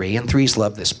for three, and threes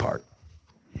love this part,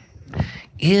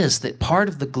 is that part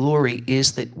of the glory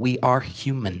is that we are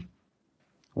human.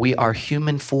 We are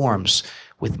human forms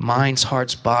with minds,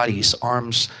 hearts, bodies,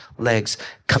 arms, legs,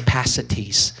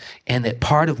 capacities. And that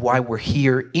part of why we're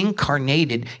here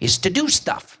incarnated is to do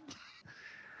stuff,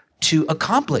 to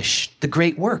accomplish the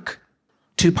great work,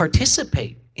 to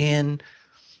participate in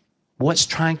what's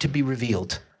trying to be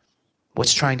revealed,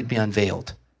 what's trying to be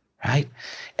unveiled, right?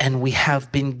 And we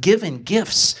have been given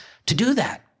gifts to do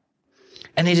that.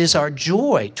 And it is our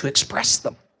joy to express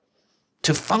them,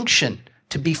 to function,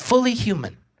 to be fully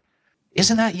human.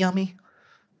 Isn't that yummy?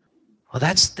 Well,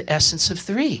 that's the essence of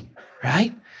three,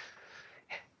 right?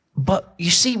 But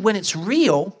you see, when it's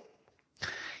real,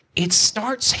 it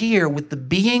starts here with the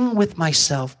being with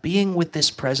myself, being with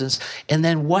this presence, and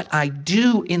then what I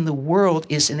do in the world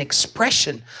is an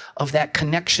expression of that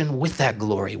connection with that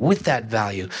glory, with that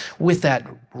value, with that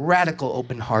radical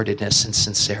open-heartedness and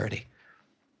sincerity.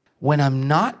 When I'm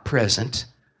not present,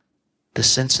 the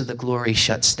sense of the glory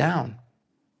shuts down.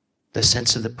 The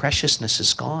sense of the preciousness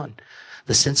is gone.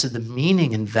 The sense of the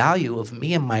meaning and value of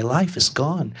me and my life is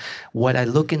gone. What I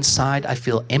look inside, I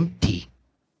feel empty,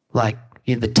 like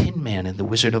the Tin Man in The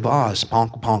Wizard of Oz.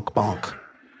 Bonk, bonk, bonk.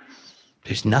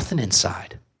 There's nothing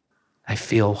inside. I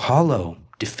feel hollow,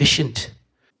 deficient,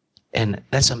 and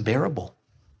that's unbearable.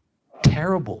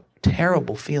 Terrible,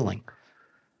 terrible feeling.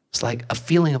 It's like a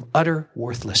feeling of utter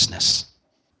worthlessness.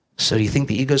 So do you think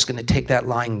the ego is going to take that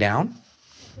lying down?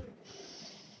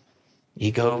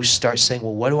 Ego starts saying,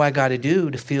 well, what do I got to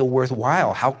do to feel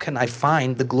worthwhile? How can I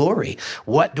find the glory?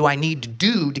 What do I need to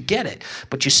do to get it?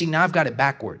 But you see, now I've got it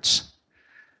backwards.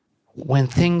 When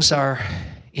things are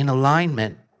in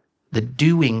alignment, the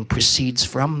doing proceeds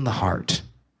from the heart.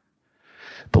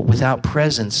 But without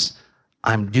presence,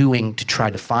 I'm doing to try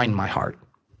to find my heart.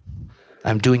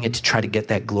 I'm doing it to try to get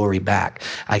that glory back.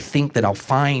 I think that I'll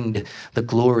find the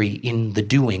glory in the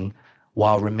doing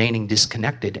while remaining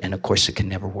disconnected, and of course it can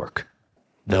never work.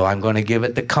 Though I'm going to give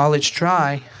it the college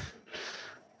try.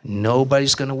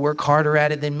 Nobody's going to work harder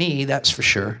at it than me, that's for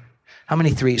sure. How many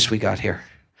threes we got here?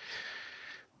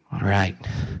 All right.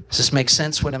 Does this make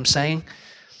sense what I'm saying?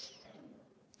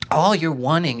 All you're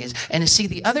wanting is, and see,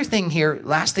 the other thing here,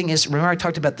 last thing is, remember I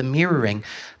talked about the mirroring.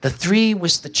 The 3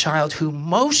 was the child who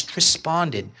most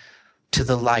responded to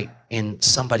the light in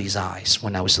somebody's eyes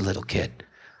when I was a little kid.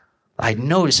 I'd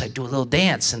notice I'd do a little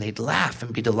dance and they'd laugh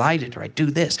and be delighted, or I'd do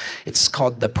this. It's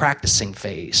called the practicing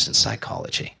phase in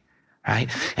psychology, right?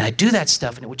 And I do that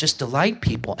stuff and it would just delight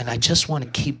people, and I just want to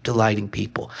keep delighting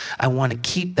people. I want to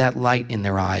keep that light in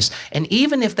their eyes. And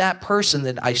even if that person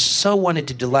that I so wanted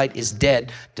to delight is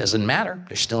dead, doesn't matter.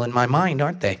 They're still in my mind,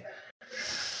 aren't they?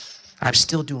 I'm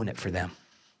still doing it for them,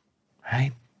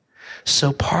 right?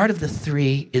 So part of the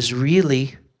 3 is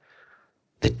really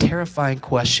the terrifying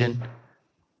question,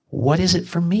 what is it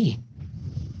for me?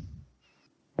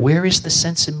 Where is the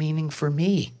sense of meaning for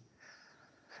me?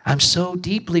 I'm so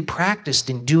deeply practiced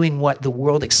in doing what the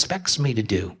world expects me to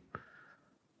do.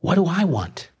 What do I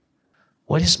want?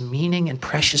 What is meaning and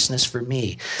preciousness for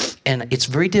me? And it's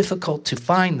very difficult to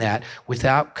find that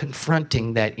without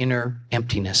confronting that inner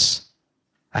emptiness.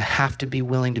 I have to be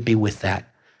willing to be with that.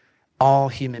 All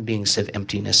human beings have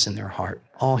emptiness in their heart.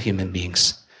 All human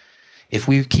beings. If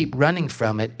we keep running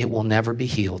from it, it will never be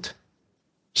healed.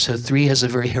 So 3 has a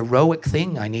very heroic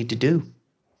thing I need to do,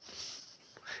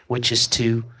 which is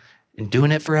and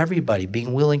doing it for everybody,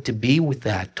 being willing to be with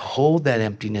that, to hold that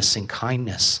emptiness in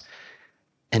kindness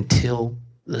until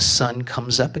the sun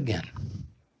comes up again.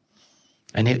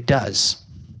 And it does.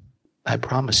 I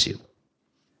promise you.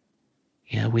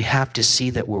 We have to see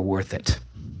that we're worth it.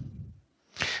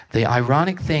 The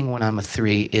ironic thing when I'm a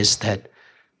 3 is that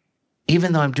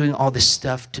even though I'm doing all this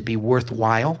stuff to be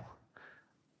worthwhile,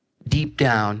 deep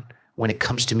down, when it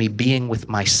comes to me being with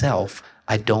myself,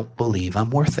 I don't believe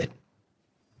I'm worth it.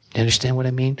 You understand what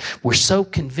I mean? We're so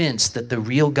convinced that the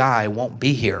real guy won't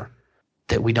be here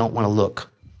that we don't want to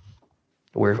look.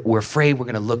 We're afraid we're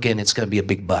going to look in, it's going to be a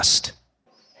big bust.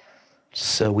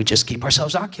 So we just keep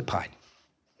ourselves occupied.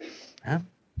 Huh?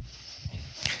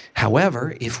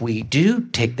 However, if we do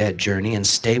take that journey and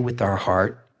stay with our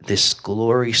heart, this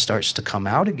glory starts to come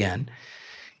out again.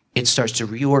 It starts to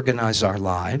reorganize our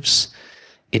lives.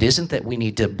 It isn't that we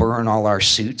need to burn all our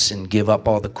suits and give up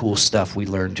all the cool stuff we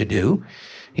learned to do.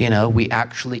 We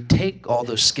actually take all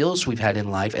those skills we've had in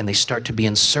life and they start to be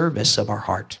in service of our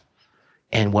heart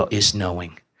and what is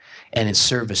knowing and in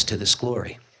service to this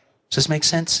glory. Does this make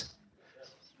sense?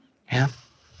 Yeah?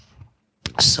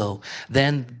 So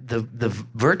then the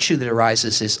virtue that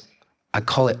arises is, I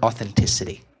call it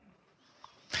authenticity.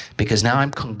 Because now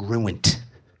I'm congruent.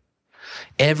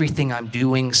 Everything I'm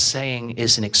doing, saying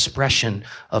is an expression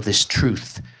of this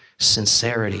truth,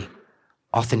 sincerity,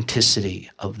 authenticity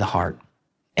of the heart.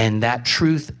 And that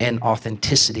truth and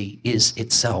authenticity is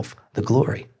itself the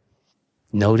glory.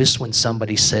 Notice when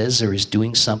somebody says or is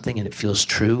doing something and it feels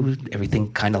true,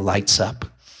 everything kind of lights up.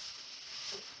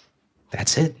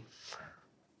 That's it.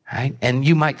 Right? And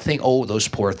you might think, oh, those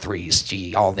poor 3s,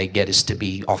 gee, all they get is to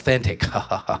be authentic.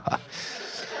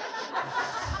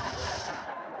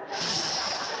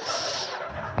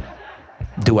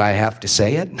 Do I have to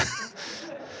say it?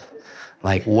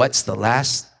 Like,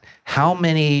 how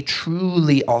many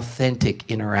truly authentic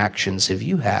interactions have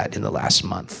you had in the last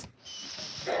month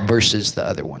versus the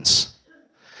other ones?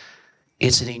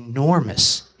 It's an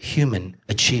enormous human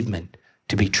achievement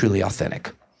to be truly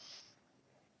authentic.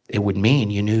 It would mean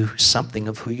you knew something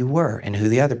of who you were and who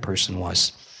the other person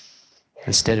was,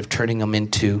 instead of turning them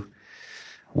into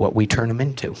what we turn them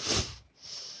into.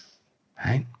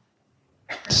 Right?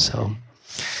 So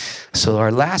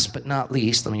our last but not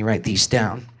least, let me write these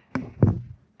down.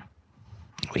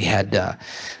 We had the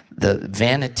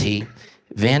vanity.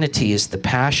 Vanity is the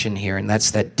passion here, and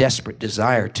that's that desperate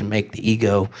desire to make the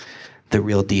ego the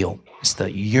real deal. It's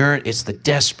the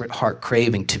desperate heart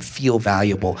craving to feel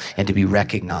valuable and to be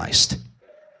recognized,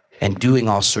 and doing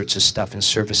all sorts of stuff in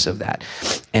service of that.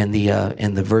 And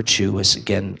the virtue is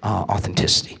again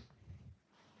authenticity.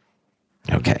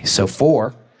 Okay, so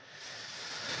 4.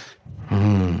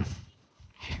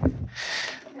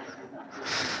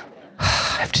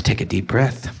 I have to take a deep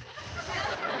breath.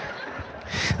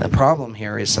 The problem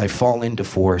here is I fall into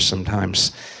 4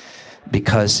 sometimes,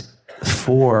 because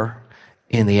 4,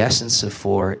 in the essence of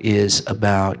 4, is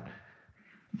about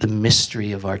the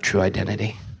mystery of our true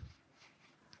identity.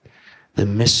 The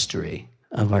mystery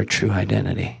of our true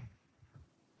identity.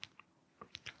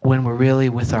 When we're really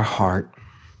with our heart,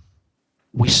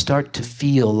 we start to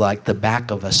feel like the back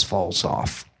of us falls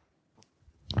off.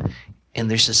 And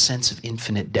there's a sense of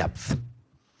infinite depth.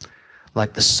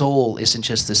 Like the soul isn't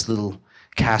just this little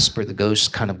Casper, the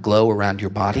ghost kind of glow around your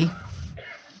body.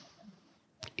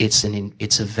 It's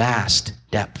a vast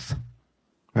depth.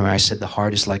 Remember I said the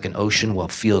heart is like an ocean? Well,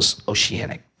 it feels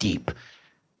oceanic, deep.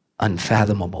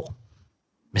 unfathomable,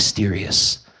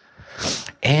 mysterious.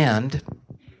 And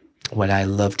what I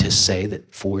love to say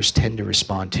that fours tend to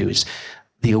respond to is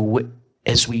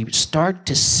as we start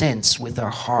to sense with our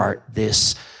heart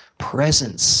this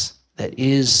presence that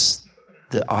is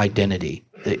the identity,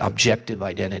 the objective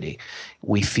identity,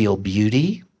 we feel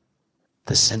beauty,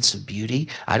 the sense of beauty.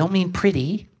 I don't mean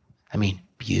pretty, I mean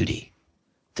beauty.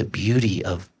 The beauty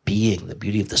of being, the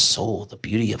beauty of the soul, the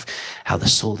beauty of how the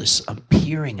soul is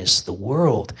appearing as the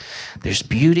world. There's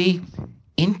beauty,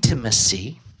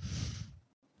 intimacy,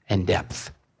 and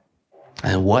depth.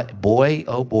 And what, boy,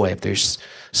 oh boy, if there's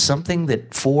something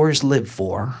that fours live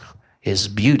for, is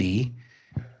beauty,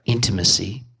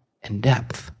 intimacy, and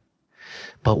depth.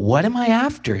 But what am I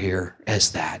after here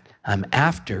as that? I'm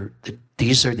after,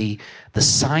 these are the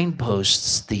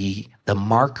signposts, the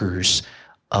markers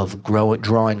of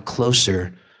drawing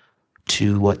closer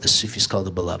to what the Sufis call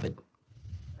the beloved.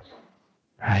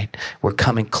 Right? We're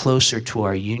coming closer to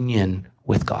our union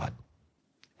with God.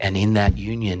 And in that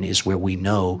union is where we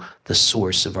know the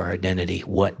source of our identity,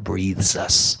 what breathes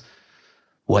us,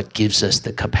 what gives us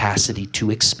the capacity to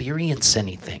experience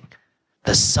anything,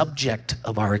 the subject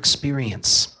of our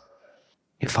experience.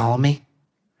 You follow me?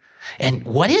 And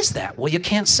what is that? Well, you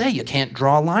can't say, you can't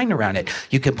draw a line around it.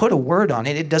 You can put a word on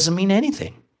it, it doesn't mean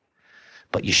anything.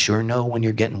 But you sure know when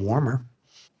you're getting warmer.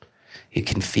 You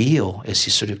can feel as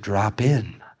you sort of drop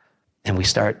in and we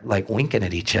start like winking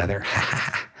at each other,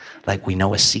 like we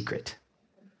know a secret.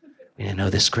 We know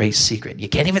this great secret. You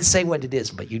can't even say what it is,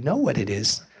 but you know what it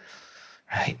is,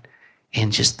 right?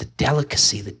 And just the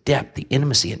delicacy, the depth, the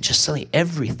intimacy, and just suddenly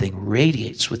everything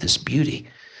radiates with this beauty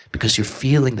because you're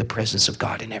feeling the presence of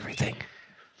God in everything.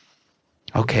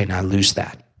 Okay, now lose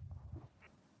that.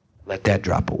 Let that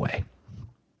drop away.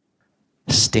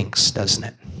 Stinks, doesn't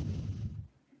it?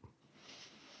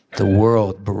 The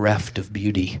world bereft of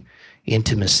beauty,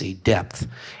 intimacy, depth,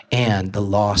 and the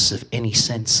loss of any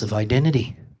sense of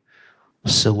identity.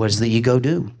 So what does the ego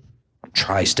do?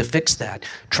 Tries to fix that,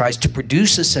 tries to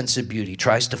produce a sense of beauty,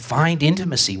 tries to find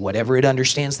intimacy, whatever it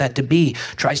understands that to be,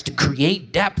 tries to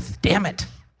create depth, damn it,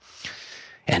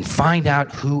 and find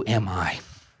out who am I.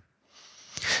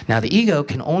 Now, the ego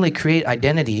can only create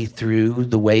identity through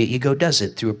the way ego does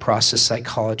it, through a process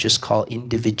psychologists call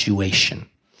individuation.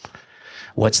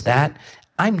 What's that?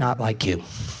 I'm not like you.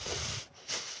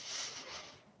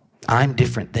 I'm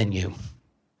different than you.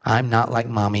 I'm not like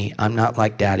mommy. I'm not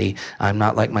like daddy. I'm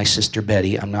not like my sister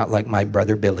Betty. I'm not like my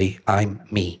brother Billy. I'm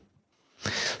me.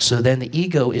 So then the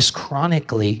ego is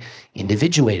chronically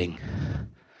individuating,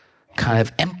 kind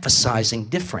of emphasizing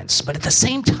difference. But at the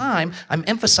same time, I'm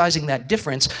emphasizing that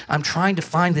difference. I'm trying to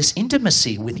find this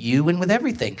intimacy with you and with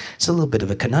everything. It's a little bit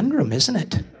of a conundrum, isn't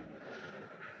it?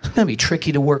 It's going to be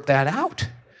tricky to work that out.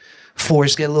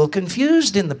 Fours get a little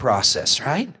confused in the process,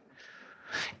 right?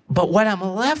 But what I'm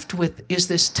left with is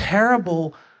this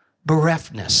terrible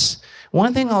bereftness.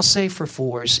 One thing I'll say for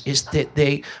fours is that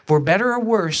they, for better or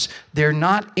worse, they're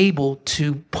not able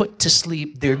to put to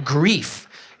sleep their grief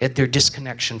at their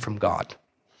disconnection from God.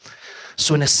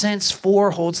 So in a sense,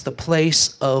 four holds the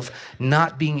place of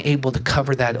not being able to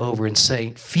cover that over and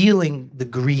say, feeling the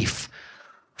grief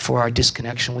for our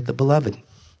disconnection with the beloved.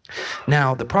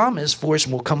 Now, the problem is fours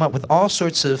will come up with all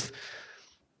sorts of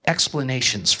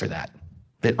explanations for that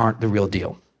aren't the real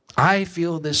deal. I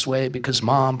feel this way because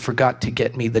mom forgot to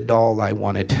get me the doll I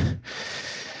wanted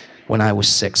when I was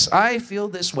 6. I feel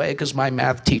this way because my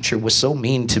math teacher was so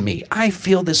mean to me. I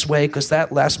feel this way because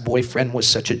that last boyfriend was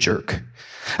such a jerk.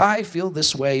 I feel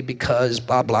this way because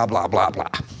blah, blah, blah, blah, blah.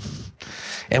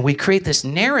 And we create this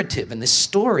narrative and this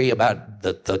story about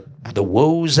the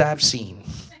woes I've seen.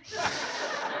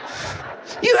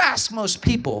 You ask most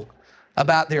people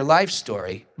about their life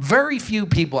story, very few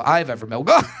people I've ever met will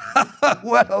go,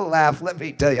 what a laugh. Let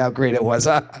me tell you how great it was.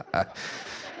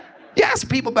 You ask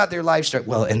people about their life story.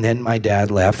 Well, and then my dad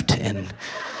left, and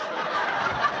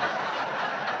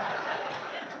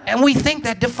we think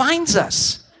that defines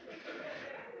us.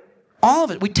 All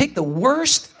of it. We take the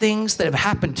worst things that have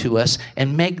happened to us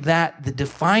and make that the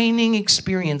defining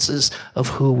experiences of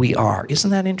who we are. Isn't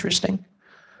that interesting?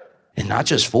 And not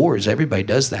just fours, everybody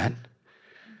does that.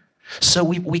 So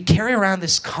we carry around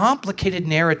this complicated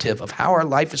narrative of how our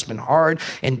life has been hard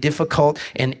and difficult,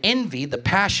 and envy, the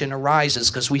passion, arises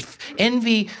because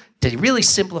envy, to really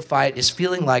simplify it, is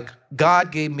feeling like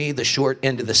God gave me the short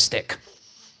end of the stick.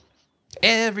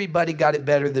 Everybody got it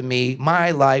better than me.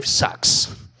 My life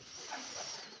sucks.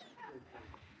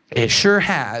 It sure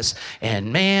has.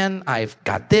 And man, I've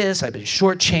got this, I've been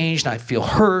shortchanged, and I feel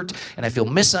hurt, and I feel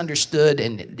misunderstood,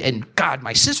 and God,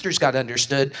 my sisters got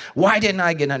understood. Why didn't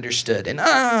I get understood? And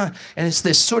it's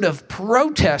this sort of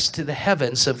protest to the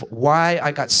heavens of why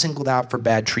I got singled out for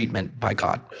bad treatment by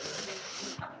God.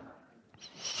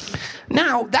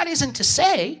 Now, that isn't to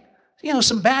say,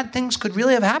 some bad things could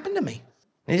really have happened to me.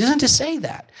 It isn't to say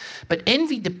that. But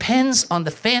envy depends on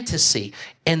the fantasy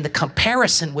and the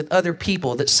comparison with other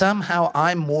people that somehow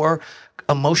I'm more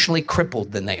emotionally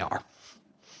crippled than they are,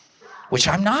 which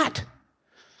I'm not.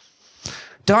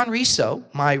 Don Riso,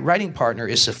 my writing partner,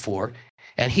 is a 4,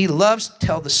 and he loves to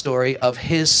tell the story of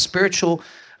his spiritual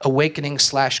awakening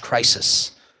 /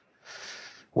 crisis,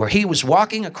 where he was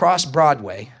walking across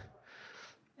Broadway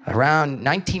around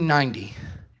 1990.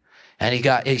 And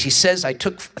he says, I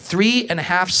took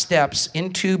 3.5 steps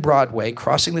into Broadway,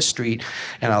 crossing the street,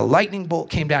 and a lightning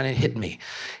bolt came down and hit me.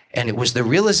 And it was the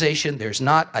realization there's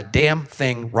not a damn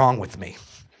thing wrong with me.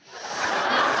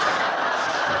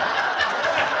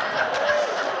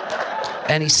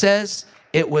 And he says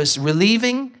it was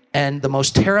relieving and the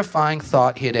most terrifying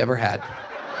thought he had ever had.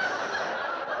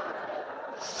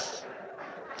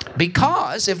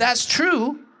 Because if that's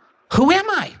true, who am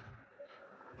I?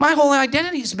 My whole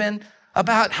identity's been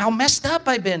about how messed up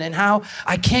I've been and how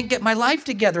I can't get my life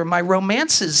together. My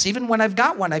romances, even when I've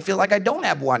got one, I feel like I don't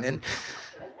have one. And,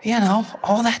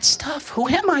 all that stuff. Who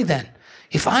am I then?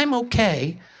 If I'm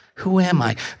okay, who am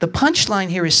I? The punchline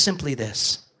here is simply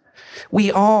this.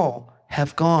 We all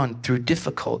have gone through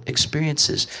difficult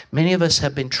experiences. Many of us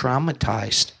have been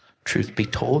traumatized. Truth be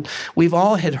told, we've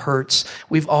all had hurts.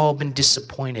 We've all been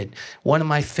disappointed. One of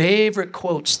my favorite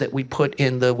quotes that we put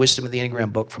in the Wisdom of the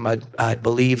Enneagram book from, I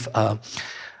believe, a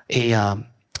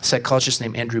psychologist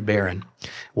named Andrew Barron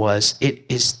was, it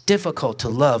is difficult to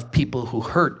love people who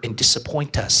hurt and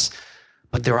disappoint us,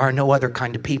 but there are no other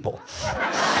kind of people.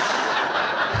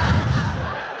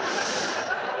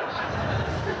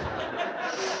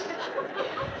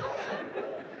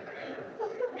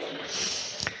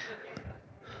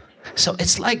 So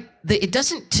it's like, it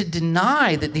doesn't to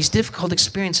deny that these difficult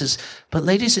experiences, but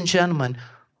ladies and gentlemen,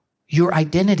 your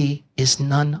identity is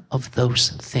none of those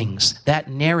things. That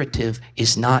narrative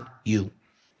is not you.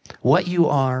 What you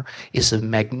are is a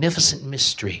magnificent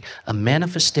mystery, a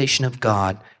manifestation of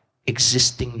God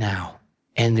existing now.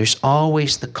 And there's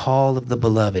always the call of the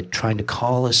beloved trying to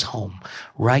call us home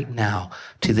right now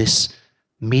to this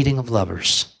meeting of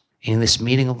lovers. In this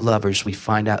meeting of lovers, we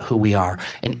find out who we are.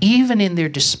 And even in their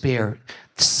despair,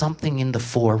 something in the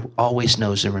 4 always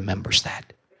knows and remembers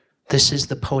that. This is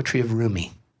the poetry of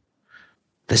Rumi.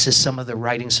 This is some of the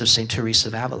writings of St. Teresa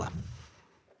of Avila.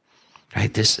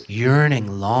 Right? This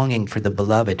yearning, longing for the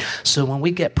beloved. So when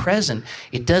we get present,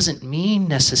 it doesn't mean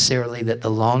necessarily that the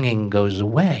longing goes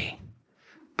away,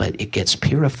 but it gets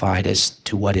purified as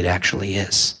to what it actually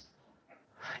is.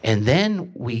 And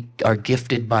then we are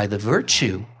gifted by the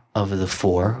virtue of the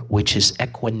 4, which is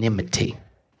equanimity.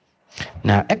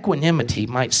 Now, equanimity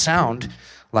might sound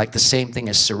like the same thing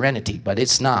as serenity, but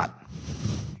it's not.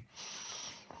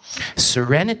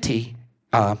 Serenity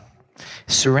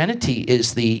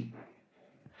is this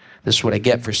is what I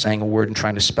get for saying a word and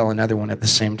trying to spell another one at the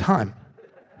same time.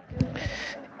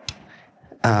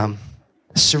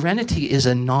 Serenity is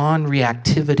a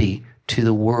non-reactivity to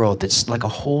the world. It's like a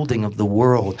holding of the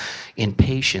world in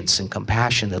patience and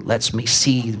compassion that lets me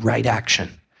see right action.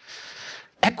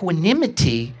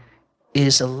 Equanimity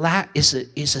is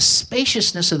a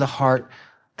spaciousness of the heart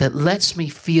that lets me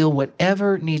feel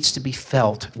whatever needs to be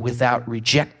felt without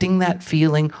rejecting that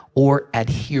feeling or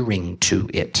adhering to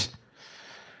it.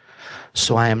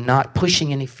 So I am not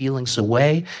pushing any feelings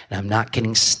away, and I'm not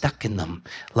getting stuck in them.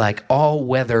 Like all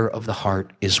weather of the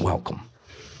heart is welcome.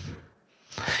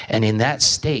 And in that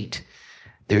state,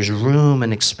 there's room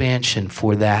and expansion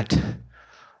for that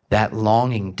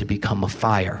longing to become a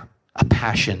fire, a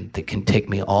passion that can take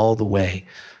me all the way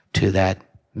to that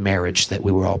marriage that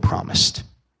we were all promised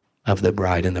of the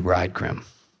bride and the bridegroom.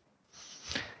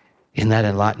 Isn't that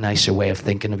a lot nicer way of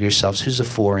thinking of yourselves? Who's a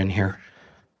 4 in here?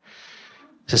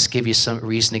 Does this give you some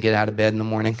reason to get out of bed in the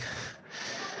morning?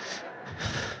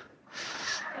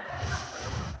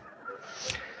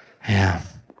 Yeah.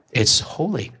 It's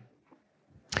holy.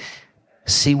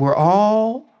 See, we're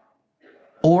all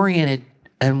oriented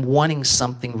and wanting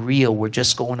something real. We're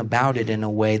just going about it in a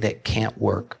way that can't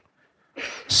work.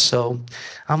 So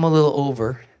I'm a little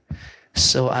over,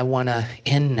 so I want to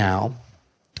end now.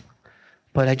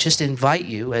 But I just invite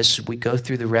you as we go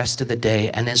through the rest of the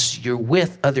day and as you're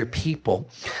with other people,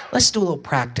 let's do a little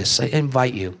practice. I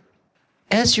invite you.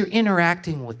 As you're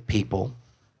interacting with people,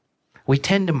 We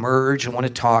tend to merge and want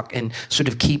to talk and sort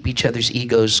of keep each other's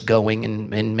egos going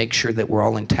and make sure that we're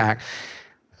all intact.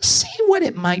 See what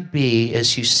it might be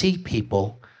as you see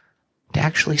people, to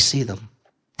actually see them.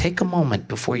 Take a moment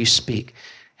before you speak.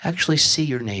 Actually see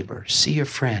your neighbor, see your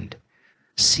friend,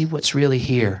 see what's really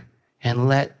here, and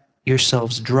let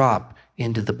yourselves drop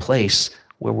into the place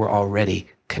where we're already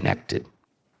connected.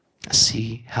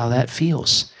 See how that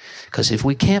feels. Because if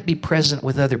we can't be present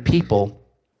with other people,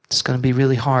 it's going to be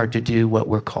really hard to do what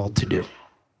we're called to do.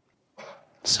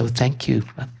 So thank you.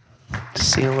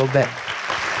 See you in a little bit.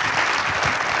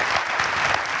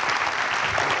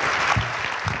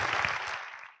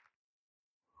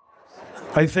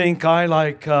 I think I,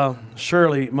 like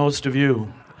Shirley, most of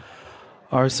you,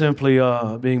 are simply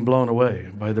being blown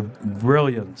away by the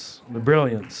brilliance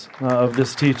of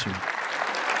this teaching.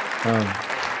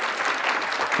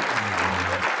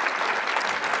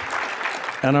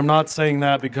 And I'm not saying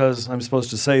that because I'm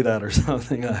supposed to say that or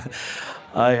something.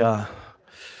 I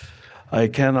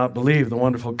cannot believe the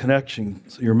wonderful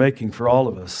connections you're making for all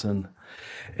of us, and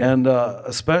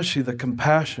especially the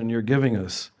compassion you're giving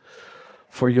us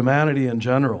for humanity in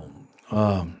general,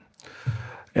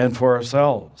 and for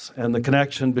ourselves, and the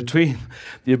connection between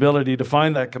the ability to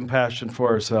find that compassion for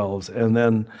ourselves and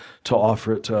then to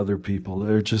offer it to other people.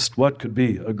 They're just, what could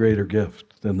be a greater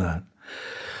gift than that?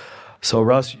 So,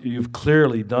 Russ, you've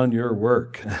clearly done your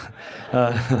work.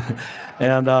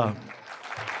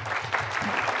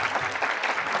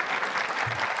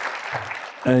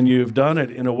 And you've done it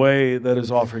in a way that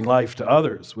is offering life to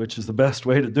others, which is the best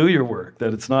way to do your work,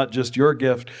 that it's not just your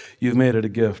gift, you've made it a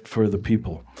gift for the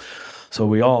people. So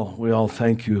we all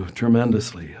thank you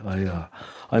tremendously.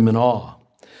 I'm in awe,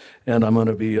 and I'm going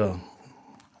to be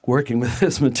working with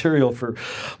this material for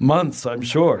months, I'm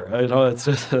sure. I know it's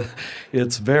just,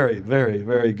 it's very, very,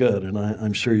 very good, and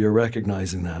I'm sure you're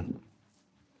recognizing that.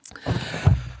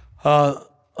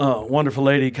 Wonderful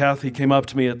lady, Kathy, came up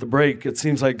to me at the break. It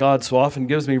seems like God so often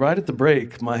gives me right at the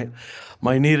break my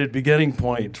needed beginning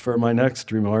point for my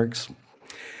next remarks.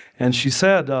 And she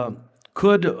said,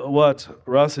 could what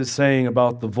Russ is saying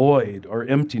about the void or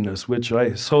emptiness, which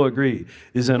I so agree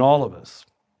is in all of us,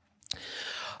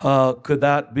 could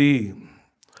that be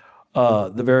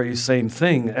the very same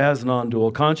thing as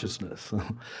non-dual consciousness,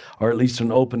 or at least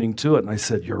an opening to it? And I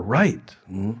said, you're right.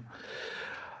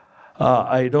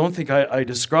 I don't think I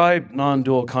described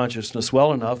non-dual consciousness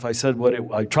well enough. I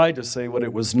tried to say what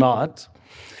it was not,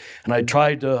 and I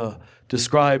tried to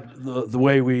describe the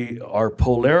way our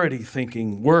polarity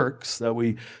thinking works, that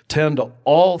we tend to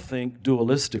all think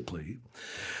dualistically.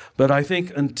 But I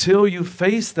think until you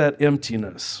face that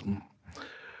emptiness,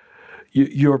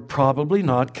 you're probably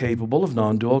not capable of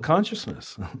non-dual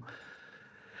consciousness.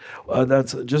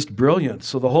 That's just brilliant.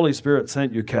 So the Holy Spirit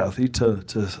sent you, Kathy, to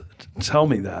tell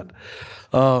me that.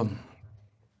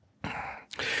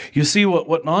 You see,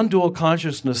 what non-dual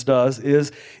consciousness does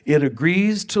is it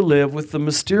agrees to live with the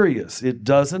mysterious. It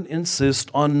doesn't insist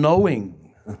on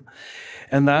knowing.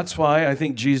 And that's why I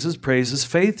think Jesus praises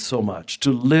faith so much,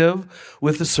 to live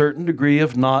with a certain degree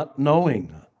of not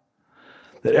knowing.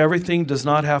 That everything does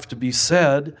not have to be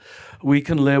said. We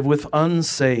can live with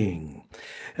unsaying.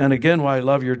 And again, why I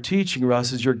love your teaching,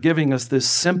 Russ, is you're giving us this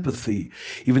sympathy,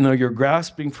 even though you're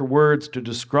grasping for words to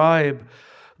describe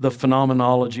the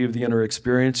phenomenology of the inner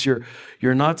experience. You're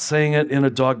not saying it in a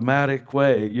dogmatic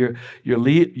way. You're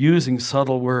using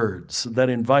subtle words that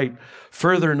invite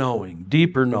further knowing,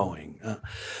 deeper knowing.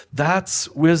 That's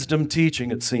wisdom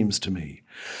teaching, it seems to me.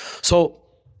 So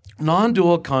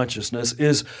non-dual consciousness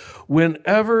is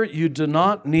whenever you do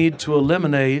not need to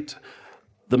eliminate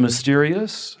the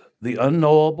mysterious, the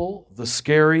unknowable, the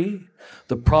scary,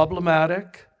 the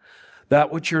problematic,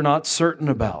 that which you're not certain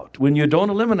about. When you don't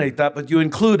eliminate that, but you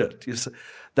include it,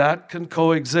 that can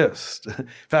coexist. In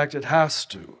fact, it has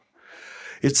to.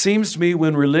 It seems to me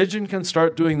when religion can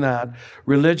start doing that,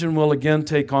 religion will again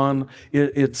take on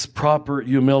its proper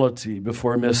humility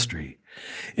before mystery.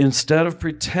 Instead of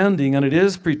pretending, and it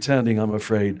is pretending, I'm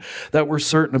afraid, that we're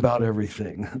certain about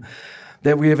everything,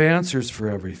 that we have answers for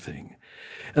everything.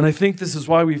 And I think this is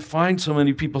why we find so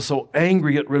many people so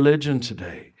angry at religion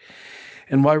today,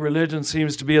 and why religion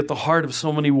seems to be at the heart of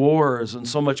so many wars and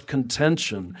so much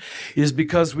contention, is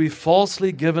because we've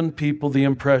falsely given people the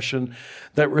impression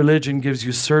that religion gives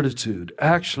you certitude.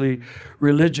 Actually,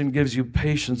 religion gives you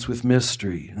patience with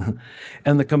mystery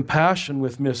and the compassion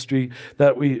with mystery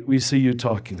that we see you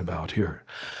talking about here.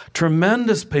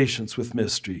 Tremendous patience with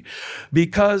mystery,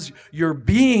 because you're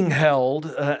being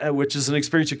held, which is an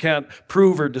experience you can't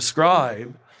prove or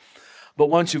describe, But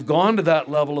once you've gone to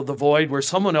that level of the void where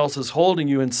someone else is holding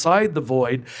you inside the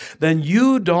void, then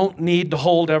you don't need to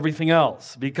hold everything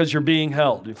else because you're being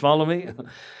held. You follow me?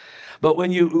 But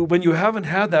when you haven't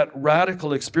had that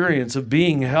radical experience of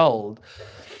being held,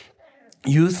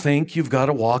 you think you've got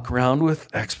to walk around with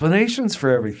explanations for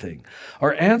everything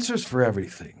or answers for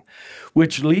everything,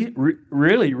 which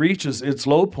really reaches its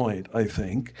low point, I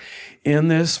think, in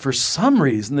this, for some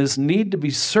reason, this need to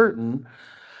be certain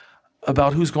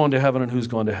about who's going to heaven and who's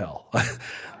going to hell.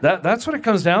 That's what it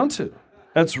comes down to.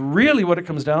 That's really what it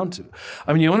comes down to.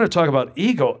 I mean, you want to talk about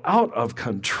ego out of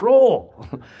control.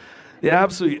 The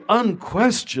absolutely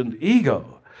unquestioned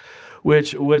ego,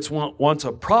 which wants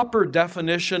a proper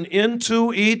definition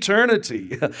into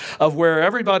eternity of where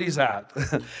everybody's at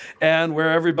and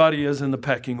where everybody is in the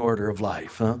pecking order of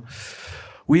life. Huh?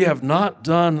 We have not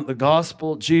done the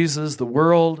gospel, Jesus, the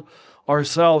world,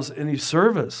 ourselves any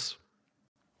service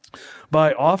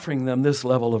by offering them this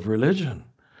level of religion.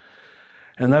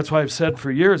 And that's why I've said for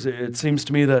years, it seems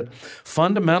to me that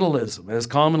fundamentalism, as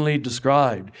commonly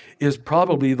described, is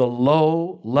probably the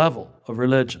low level of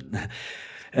religion.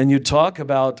 And you talk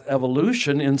about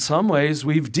evolution, in some ways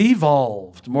we've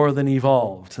devolved more than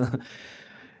evolved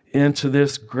into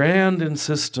this grand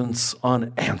insistence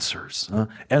on answers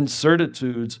and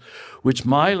certitudes, which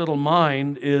my little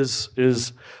mind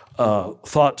is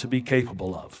thought to be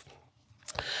capable of.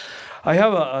 I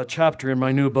have a chapter in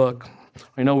my new book.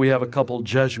 I know we have a couple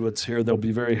Jesuits here. They'll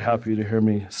be very happy to hear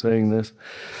me saying this.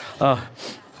 On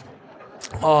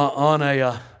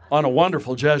a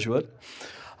wonderful Jesuit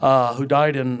who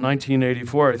died in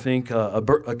 1984, I think,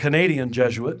 a Canadian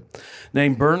Jesuit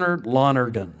named Bernard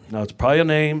Lonergan. Now, it's probably a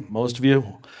name most of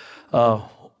you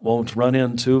won't run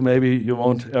into. Maybe you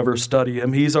won't ever study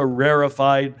him. He's a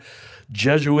rarefied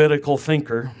Jesuitical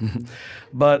thinker,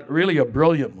 but really a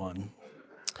brilliant one.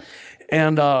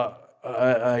 And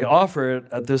I offer it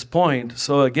at this point,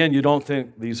 so again, you don't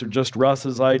think these are just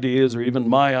Russ's ideas or even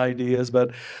my ideas,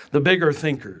 but the bigger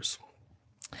thinkers.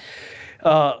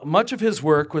 Much of his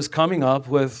work was coming up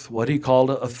with what he called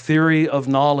a theory of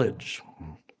knowledge.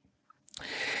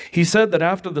 He said that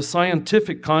after the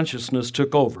scientific consciousness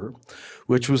took over,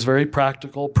 which was very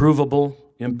practical, provable,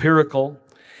 empirical,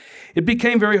 it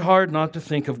became very hard not to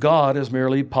think of God as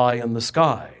merely pie in the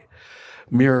sky,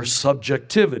 mere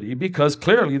subjectivity, because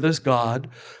clearly this God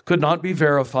could not be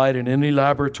verified in any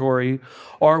laboratory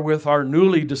or with our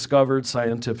newly discovered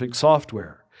scientific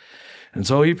software. And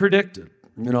so he predicted,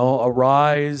 a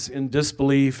rise in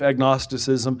disbelief,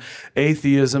 agnosticism,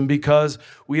 atheism, because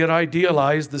we had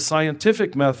idealized the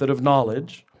scientific method of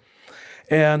knowledge.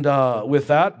 And with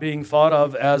that being thought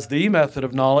of as the method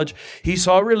of knowledge, he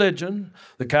saw religion,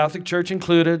 the Catholic Church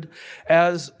included,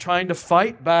 as trying to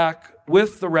fight back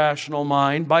with the rational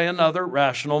mind by another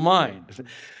rational mind.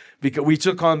 Because we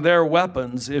took on their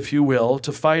weapons, if you will,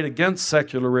 to fight against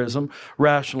secularism,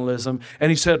 rationalism, and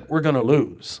he said, we're going to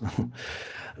lose.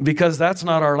 Because that's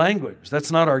not our language.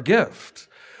 That's not our gift.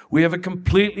 We have a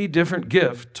completely different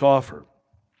gift to offer.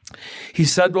 He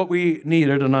said what we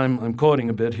needed, and I'm quoting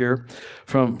a bit here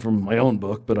from my own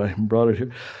book, but I brought it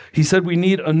here. He said we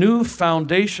need a new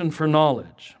foundation for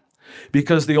knowledge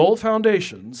because the old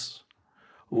foundations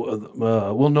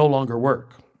will no longer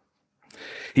work.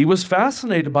 He was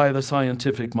fascinated by the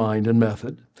scientific mind and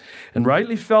method and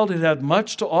rightly felt it had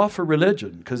much to offer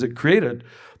religion because it created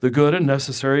the good and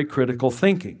necessary critical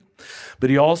thinking. But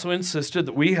he also insisted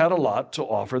that we had a lot to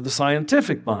offer the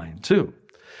scientific mind too.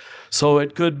 So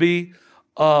it could be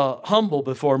humble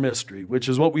before mystery, which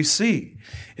is what we see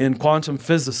in quantum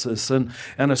physicists and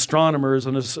astronomers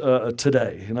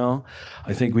today.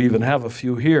 I think we even have a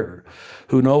few here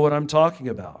who know what I'm talking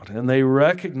about, and they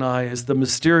recognize the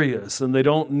mysterious, and they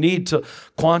don't need to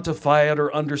quantify it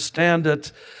or understand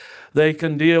it. They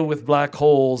can deal with black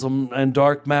holes and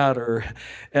dark matter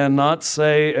and not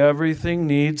say everything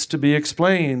needs to be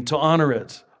explained to honor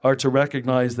it or to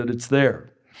recognize that it's there.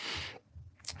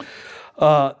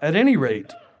 At any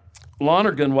rate,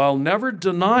 Lonergan, while never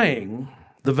denying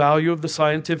the value of the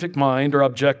scientific mind or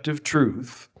objective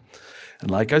truth, and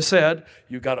like I said,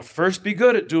 you've got to first be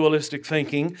good at dualistic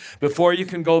thinking before you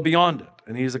can go beyond it.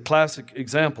 And he's a classic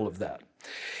example of that.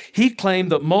 He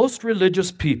claimed that most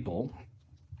religious people,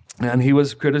 and he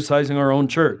was criticizing our own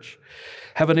church,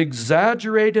 have an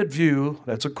exaggerated view,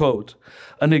 that's a quote,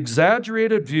 an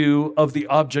exaggerated view of the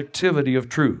objectivity of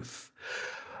truth,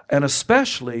 and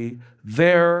especially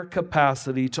their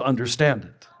capacity to understand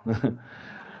it.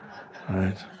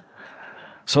 Right.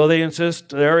 So they insist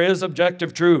there is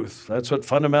objective truth. That's what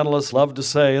fundamentalists love to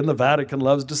say, and the Vatican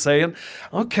loves to say. And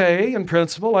okay, in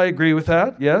principle, I agree with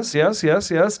that. Yes.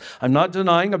 I'm not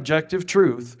denying objective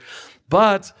truth.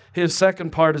 But his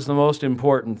second part is the most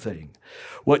important thing.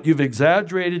 What you've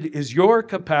exaggerated is your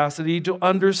capacity to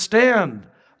understand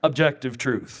objective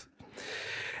truth.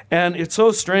 And it's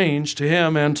so strange to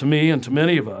him and to me and to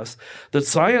many of us that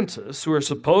scientists, who are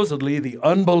supposedly the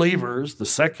unbelievers, the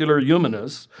secular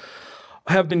humanists,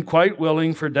 have been quite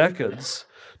willing for decades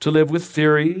to live with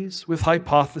theories, with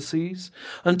hypotheses,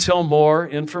 until more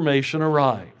information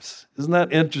arrives. Isn't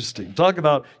that interesting? Talk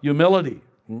about humility.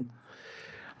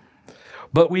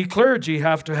 But we clergy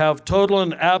have to have total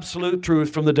and absolute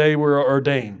truth from the day we're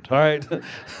ordained, all right?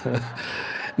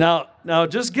 Now,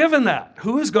 just given that,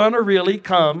 who is going to really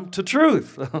come to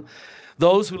truth?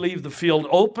 Those who leave the field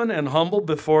open and humble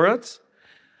before it.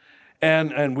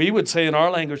 And we would say in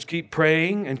our language, keep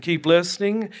praying and keep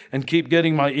listening and keep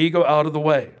getting my ego out of the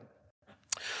way.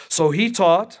 So he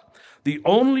taught the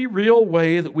only real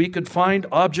way that we could find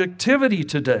objectivity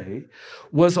today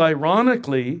was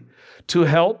ironically to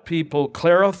help people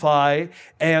clarify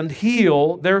and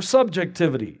heal their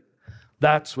subjectivity.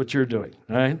 That's what you're doing,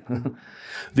 right?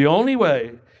 The only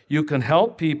way you can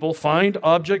help people find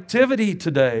objectivity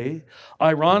today,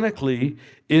 ironically,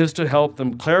 is to help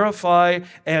them clarify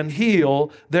and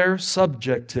heal their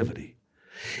subjectivity.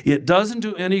 It doesn't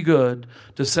do any good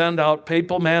to send out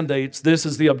papal mandates, this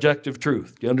is the objective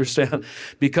truth. You understand?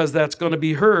 Because that's going to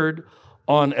be heard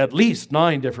on at least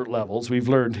 9 different levels, we've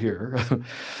learned here.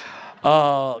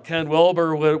 Ken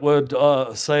Wilber would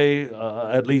say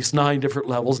at least 9 different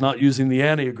levels, not using the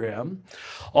Enneagram.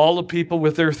 All the people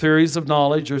with their theories of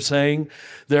knowledge are saying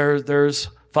there's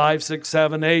 5, 6,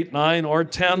 7, 8, 9, or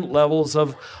 10 levels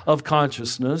of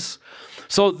consciousness.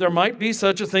 So there might be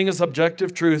such a thing as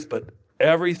objective truth, but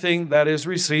everything that is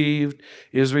received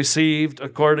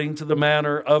according to the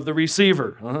manner of the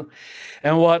receiver.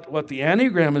 And what the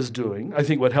Enneagram is doing, I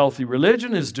think what healthy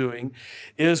religion is doing,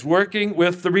 is working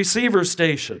with the receiver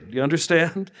station. You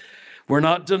understand? We're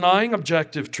not denying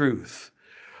objective truth.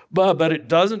 But it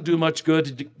doesn't do much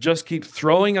good to just keep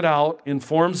throwing it out in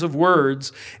forms of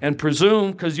words and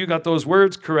presume, because you got those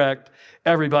words correct,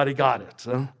 everybody got it.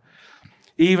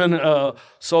 Even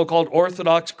so-called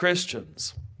Orthodox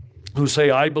Christians who say,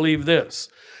 I believe this.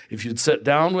 If you'd sit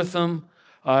down with them,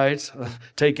 all right,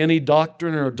 take any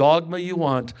doctrine or dogma you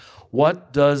want,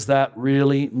 what does that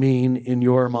really mean in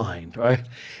your mind, right?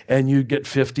 And you get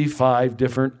 55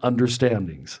 different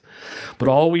understandings. But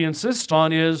all we insist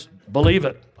on is believe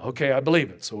it. Okay, I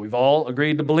believe it. So we've all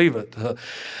agreed to believe it.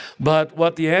 But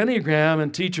what the Enneagram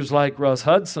and teachers like Russ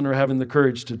Hudson are having the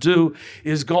courage to do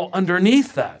is go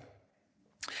underneath that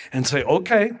and say,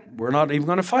 okay, we're not even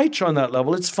going to fight you on that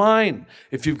level. It's fine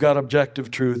if you've got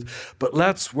objective truth, but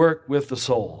let's work with the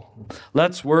soul.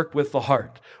 Let's work with the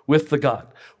heart, with the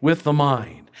gut, with the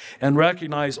mind, and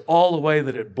recognize all the way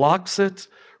that it blocks it,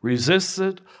 resists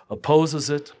it, opposes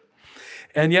it.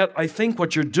 And yet I think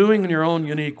what you're doing in your own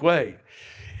unique way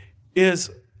is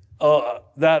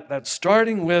that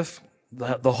starting with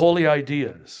the holy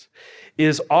ideas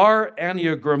is our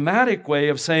enneagrammatic way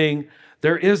of saying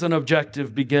there is an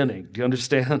objective beginning. Do you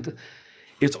understand?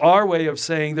 It's our way of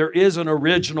saying there is an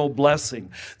original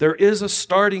blessing. There is a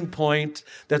starting point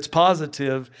that's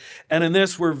positive. And in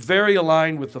this, we're very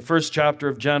aligned with the first chapter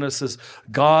of Genesis.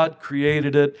 God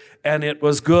created it, and it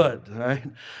was good. Right?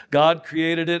 God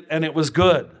created it, and it was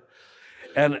good.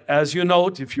 And as you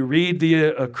note, if you read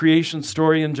the creation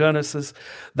story in Genesis,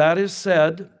 that is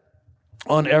said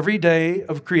on every day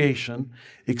of creation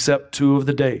except 2 of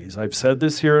the days. I've said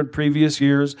this here in previous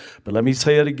years, but let me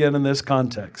say it again in this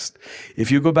context. If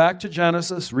you go back to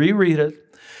Genesis, reread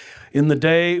it, in the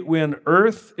day when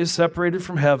earth is separated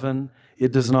from heaven,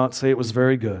 it does not say it was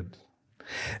very good.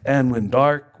 And when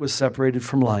dark was separated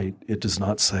from light, it does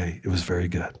not say it was very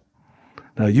good.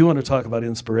 Now, you want to talk about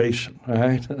inspiration, all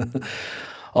right?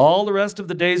 All the rest of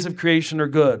the days of creation are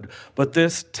good, but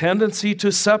this tendency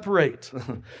to separate,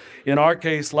 in our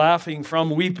case, laughing from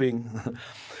weeping,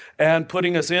 and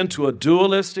putting us into a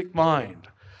dualistic mind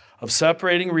of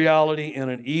separating reality in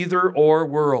an either-or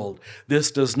world,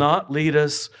 this does not lead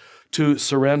us to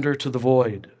surrender to the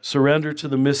void, surrender to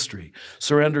the mystery,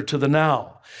 surrender to the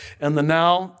now. And the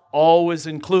now always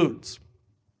includes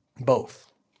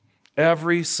both.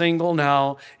 Every single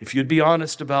now, if you'd be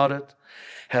honest about it,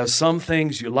 has some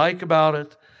things you like about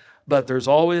it, but there's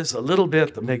always a little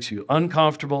bit that makes you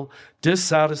uncomfortable,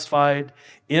 dissatisfied,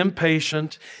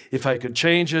 impatient. If I could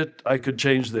change it, I could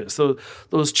change this. So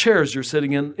those chairs you're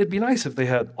sitting in, it'd be nice if they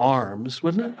had arms,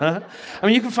 wouldn't it? Huh? I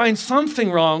mean, you can find something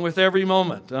wrong with every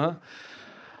moment. Huh?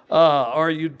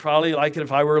 Or you'd probably like it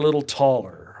if I were a little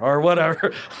taller or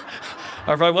whatever.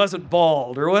 or if I wasn't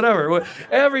bald or whatever.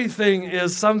 Everything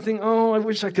is something, oh, I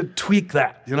wish I could tweak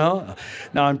that, you know.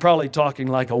 Now, I'm probably talking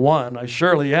like a one. I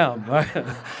surely am. Right?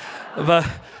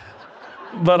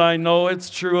 But I know it's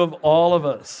true of all of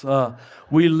us.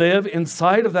 We live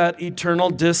inside of that eternal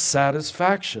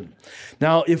dissatisfaction.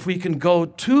 Now, if we can go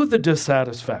to the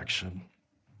dissatisfaction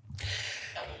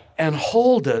and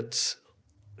hold it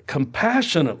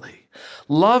compassionately,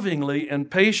 lovingly, and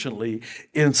patiently,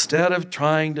 instead of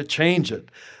trying to change it,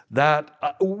 that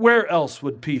where else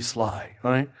would peace lie,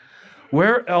 right?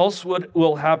 Where else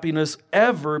will happiness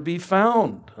ever be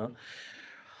found?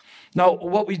 Now,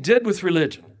 what we did with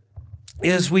religion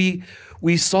is we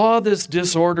saw this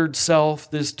disordered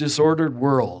self, this disordered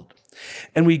world,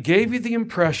 and we gave you the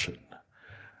impression,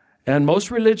 and most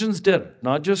religions did it,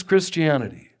 not just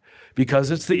Christianity,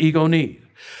 because it's the ego need,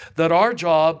 that our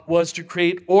job was to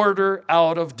create order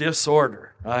out of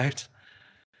disorder, right?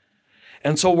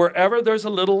 And so wherever there's a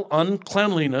little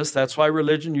uncleanliness, that's why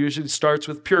religion usually starts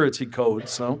with purity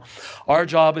codes. So our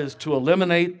job is to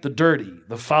eliminate the dirty,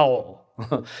 the foul,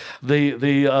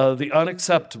 the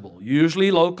unacceptable,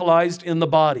 usually localized in the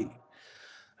body.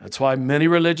 That's why many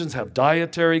religions have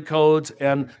dietary codes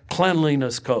and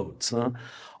cleanliness codes,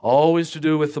 always to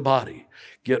do with the body.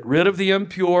 Get rid of the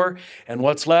impure, and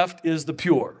what's left is the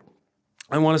pure.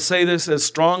 I want to say this as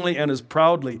strongly and as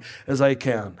proudly as I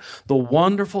can. The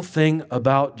wonderful thing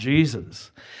about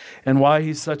Jesus and why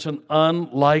he's such an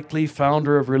unlikely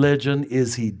founder of religion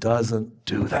is he doesn't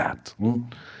do that.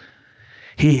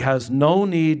 He has no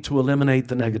need to eliminate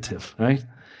the negative, right?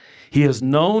 He has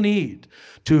no need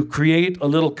to create a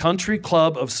little country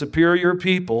club of superior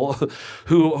people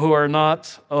who are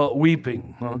not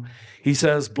weeping. He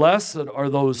says, blessed are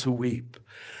those who weep.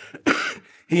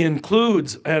 He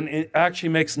includes and it actually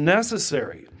makes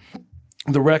necessary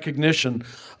the recognition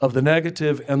of the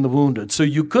negative and the wounded. So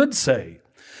you could say,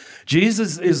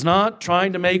 Jesus is not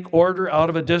trying to make order out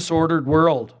of a disordered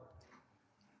world.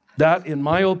 That, in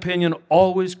my opinion,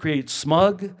 always creates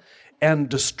smug and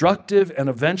destructive and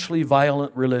eventually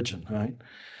violent religion, right?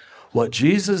 What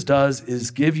Jesus does is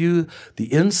give you the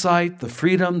insight, the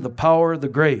freedom, the power, the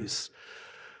grace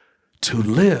to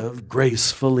live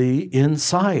gracefully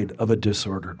inside of a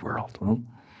disordered world.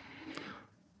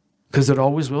 Because it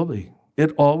always will be.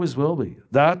 It always will be.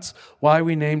 That's why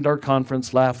we named our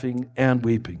conference Laughing and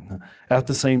Weeping at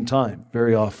the same time,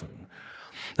 very often.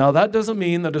 Now, that doesn't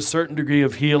mean that a certain degree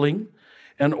of healing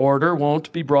and order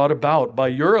won't be brought about by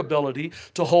your ability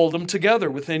to hold them together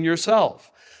within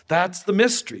yourself. That's the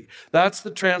mystery. That's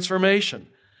the transformation.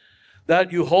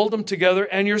 That you hold them together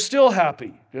and you're still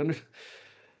happy.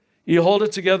 You hold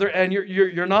it together and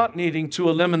you're not needing to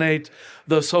eliminate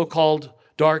the so-called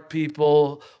dark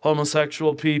people,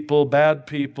 homosexual people, bad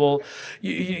people.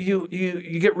 You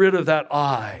get rid of that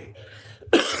eye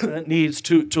that needs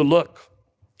to look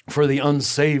for the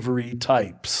unsavory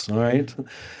types, all right?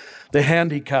 The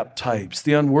handicapped types,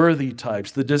 the unworthy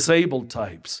types, the disabled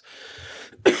types.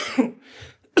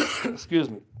 Excuse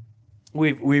me.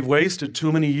 We've wasted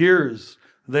too many years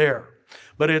there.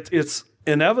 But it's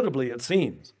inevitably, it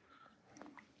seems,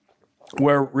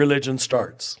 where religion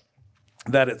starts.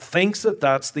 That it thinks that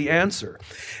that's the answer.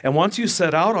 And once you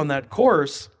set out on that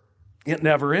course, it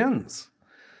never ends.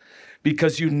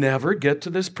 Because you never get to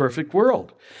this perfect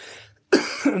world.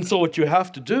 And so what you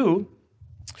have to do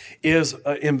is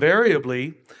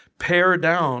invariably pare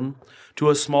down to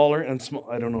a smaller and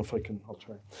I don't know if I can, I'll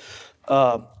try.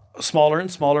 A smaller and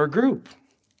smaller group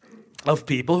of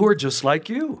people who are just like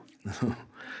you.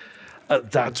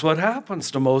 That's what happens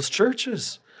to most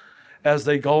churches. As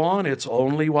they go on, it's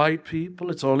only white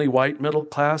people, it's only white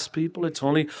middle-class people, it's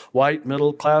only white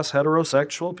middle-class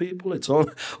heterosexual people, it's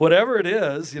only whatever it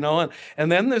is, you know.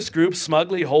 And then this group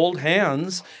smugly hold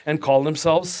hands and call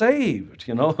themselves saved,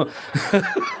 you know.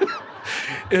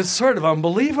 It's sort of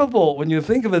unbelievable when you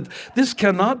think of it. This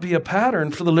cannot be a pattern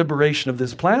for the liberation of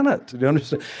this planet. Do you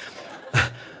understand?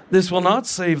 This will not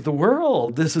save the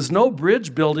world. This is no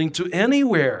bridge building to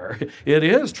anywhere. It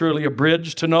is truly a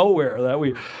bridge to nowhere that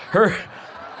we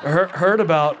heard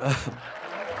about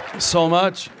so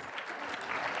much.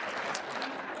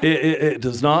 It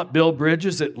does not build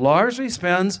bridges. It largely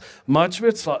spends much of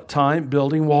its time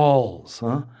building walls,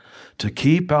 to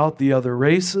keep out the other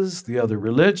races, the other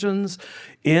religions,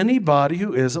 anybody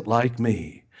who isn't like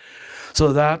me.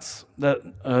 So that's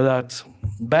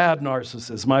bad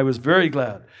narcissism. I was very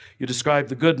glad you described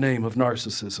the good name of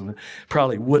narcissism. It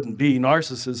probably wouldn't be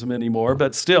narcissism anymore,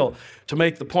 but still, to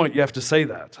make the point, you have to say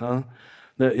that,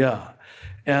 yeah.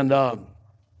 And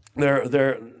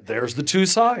there's the two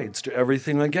sides to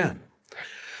everything again.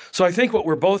 So I think what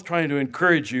we're both trying to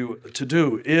encourage you to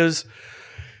do is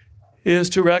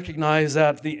to recognize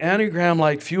that the Enneagram,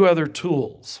 like few other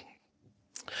tools,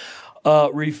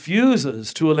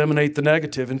 refuses to eliminate the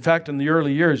negative. In fact, in the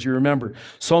early years, you remember,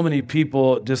 so many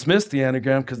people dismissed the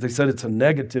Enneagram because they said it's a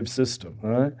negative system.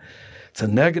 Right? It's a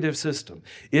negative system.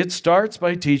 It starts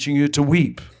by teaching you to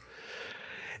weep.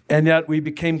 And yet we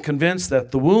became convinced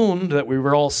that the wound that we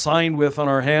were all signed with on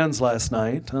our hands last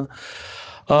night,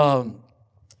 the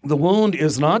wound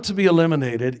is not to be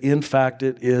eliminated. In fact,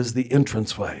 it is the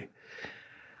entranceway.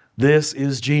 This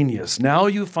is genius. Now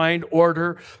you find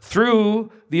order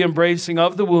through the embracing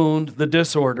of the wound, the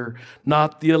disorder,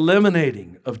 not the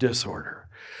eliminating of disorder.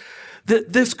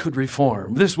 This could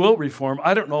reform. This will reform.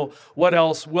 I don't know what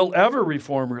else will ever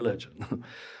reform religion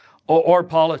or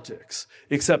politics,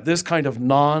 except this kind of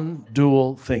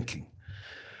non-dual thinking,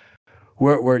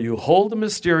 where you hold the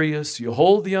mysterious, you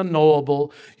hold the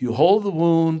unknowable, you hold the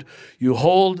wound, you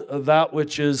hold that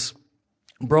which is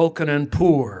broken and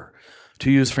poor,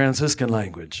 to use Franciscan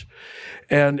language,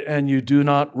 and you do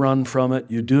not run from it,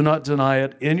 you do not deny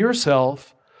it in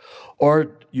yourself,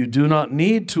 or you do not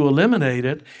need to eliminate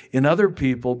it in other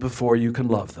people before you can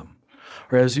love them.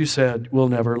 Or as you said, we'll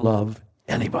never love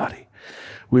anybody.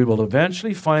 We will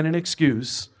eventually find an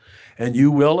excuse, and you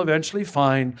will eventually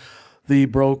find the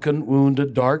broken,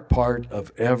 wounded, dark part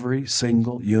of every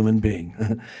single human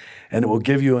being. And it will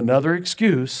give you another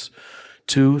excuse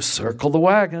to circle the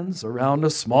wagons around a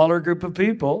smaller group of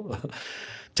people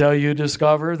till you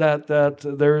discover that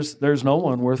there's no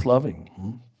one worth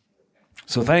loving.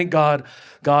 So thank God,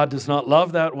 God does not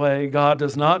love that way. God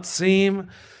does not seem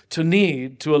to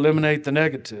need to eliminate the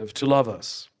negative to love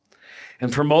us.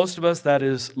 And for most of us, that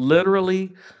is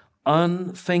literally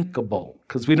unthinkable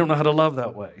because we don't know how to love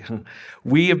that way.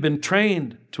 We have been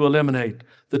trained to eliminate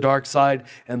the dark side,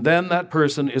 and then that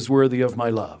person is worthy of my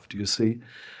love. Do you see?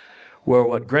 Where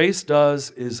what grace does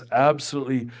is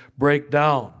absolutely break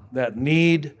down that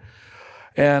need.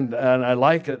 And I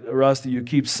like it, Russ, that you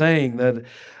keep saying that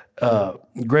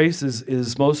grace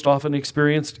is most often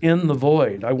experienced in the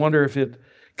void. I wonder if it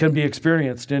can be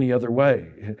experienced any other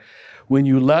way. When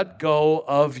you let go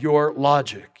of your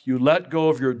logic, you let go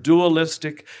of your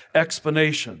dualistic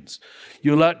explanations,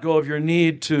 you let go of your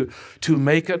need to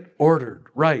make it ordered,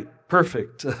 right,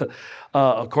 perfect,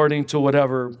 according to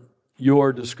whatever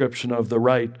your description of the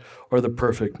right or the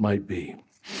perfect might be.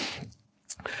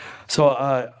 So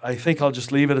I think I'll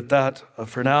just leave it at that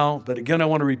for now. But again, I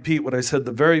want to repeat what I said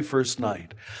the very first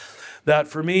night, that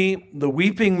for me, the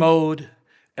weeping mode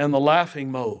and the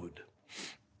laughing mode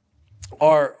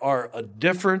are a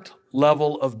different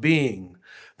level of being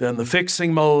than the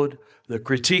fixing mode, the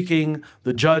critiquing,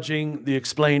 the judging, the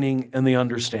explaining, and the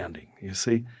understanding. You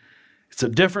see? It's a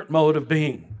different mode of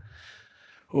being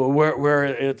where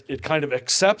it kind of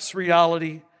accepts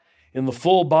reality in the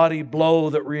full body blow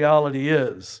that reality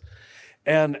is.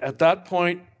 And at that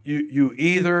point, you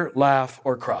either laugh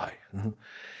or cry.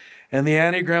 And the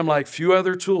Enneagram, like few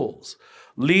other tools,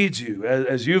 leads you,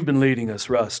 as you've been leading us,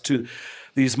 Russ, to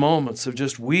these moments of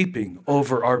just weeping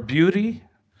over our beauty,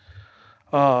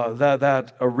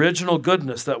 that original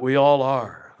goodness that we all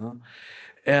are,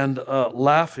 and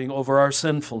laughing over our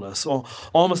sinfulness,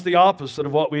 almost the opposite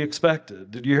of what we expected.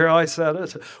 Did you hear how I said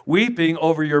it? Weeping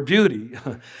over your beauty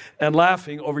and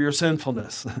laughing over your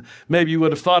sinfulness. Maybe you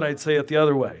would have thought I'd say it the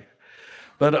other way.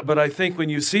 But I think when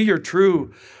you see your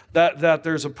true, that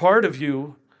there's a part of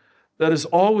you that is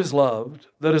always loved,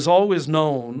 that is always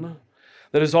known,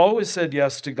 that has always said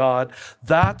yes to God,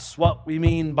 that's what we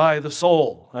mean by the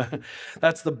soul.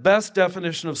 That's the best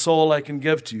definition of soul I can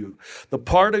give to you. The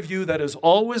part of you that is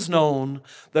always known,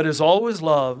 that is always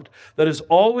loved, that has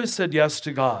always said yes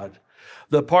to God.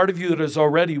 The part of you that is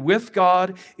already with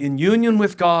God, in union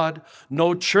with God.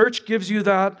 No church gives you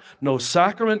that. No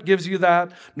sacrament gives you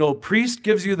that. No priest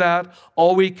gives you that.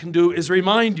 All we can do is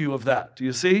remind you of that. Do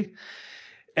you see?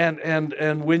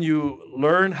 And when you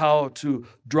learn how to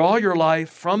draw your life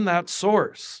from that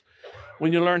source,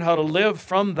 when you learn how to live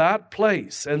from that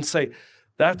place and say,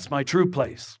 that's my true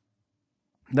place.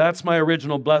 That's my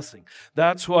original blessing.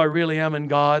 That's who I really am in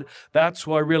God. That's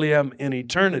who I really am in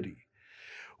eternity.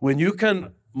 When you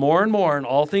can more and more, and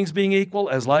all things being equal,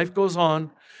 as life goes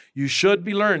on, you should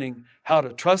be learning how to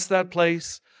trust that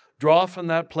place, draw from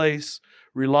that place,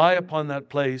 rely upon that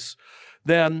place.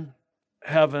 Then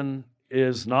heaven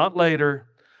is not later,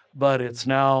 but it's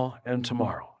now and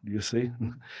tomorrow. Do you see?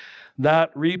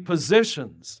 That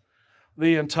repositions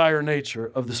the entire nature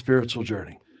of the spiritual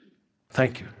journey.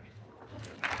 Thank you.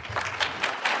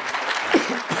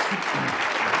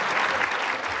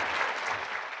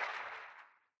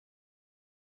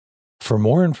 For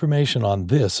more information on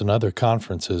this and other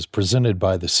conferences presented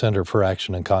by the Center for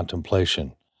Action and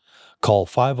Contemplation, call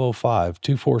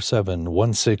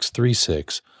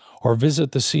 505-247-1636 or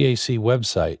visit the CAC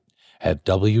website at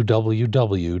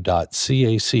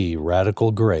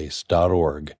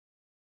www.cacradicalgrace.org.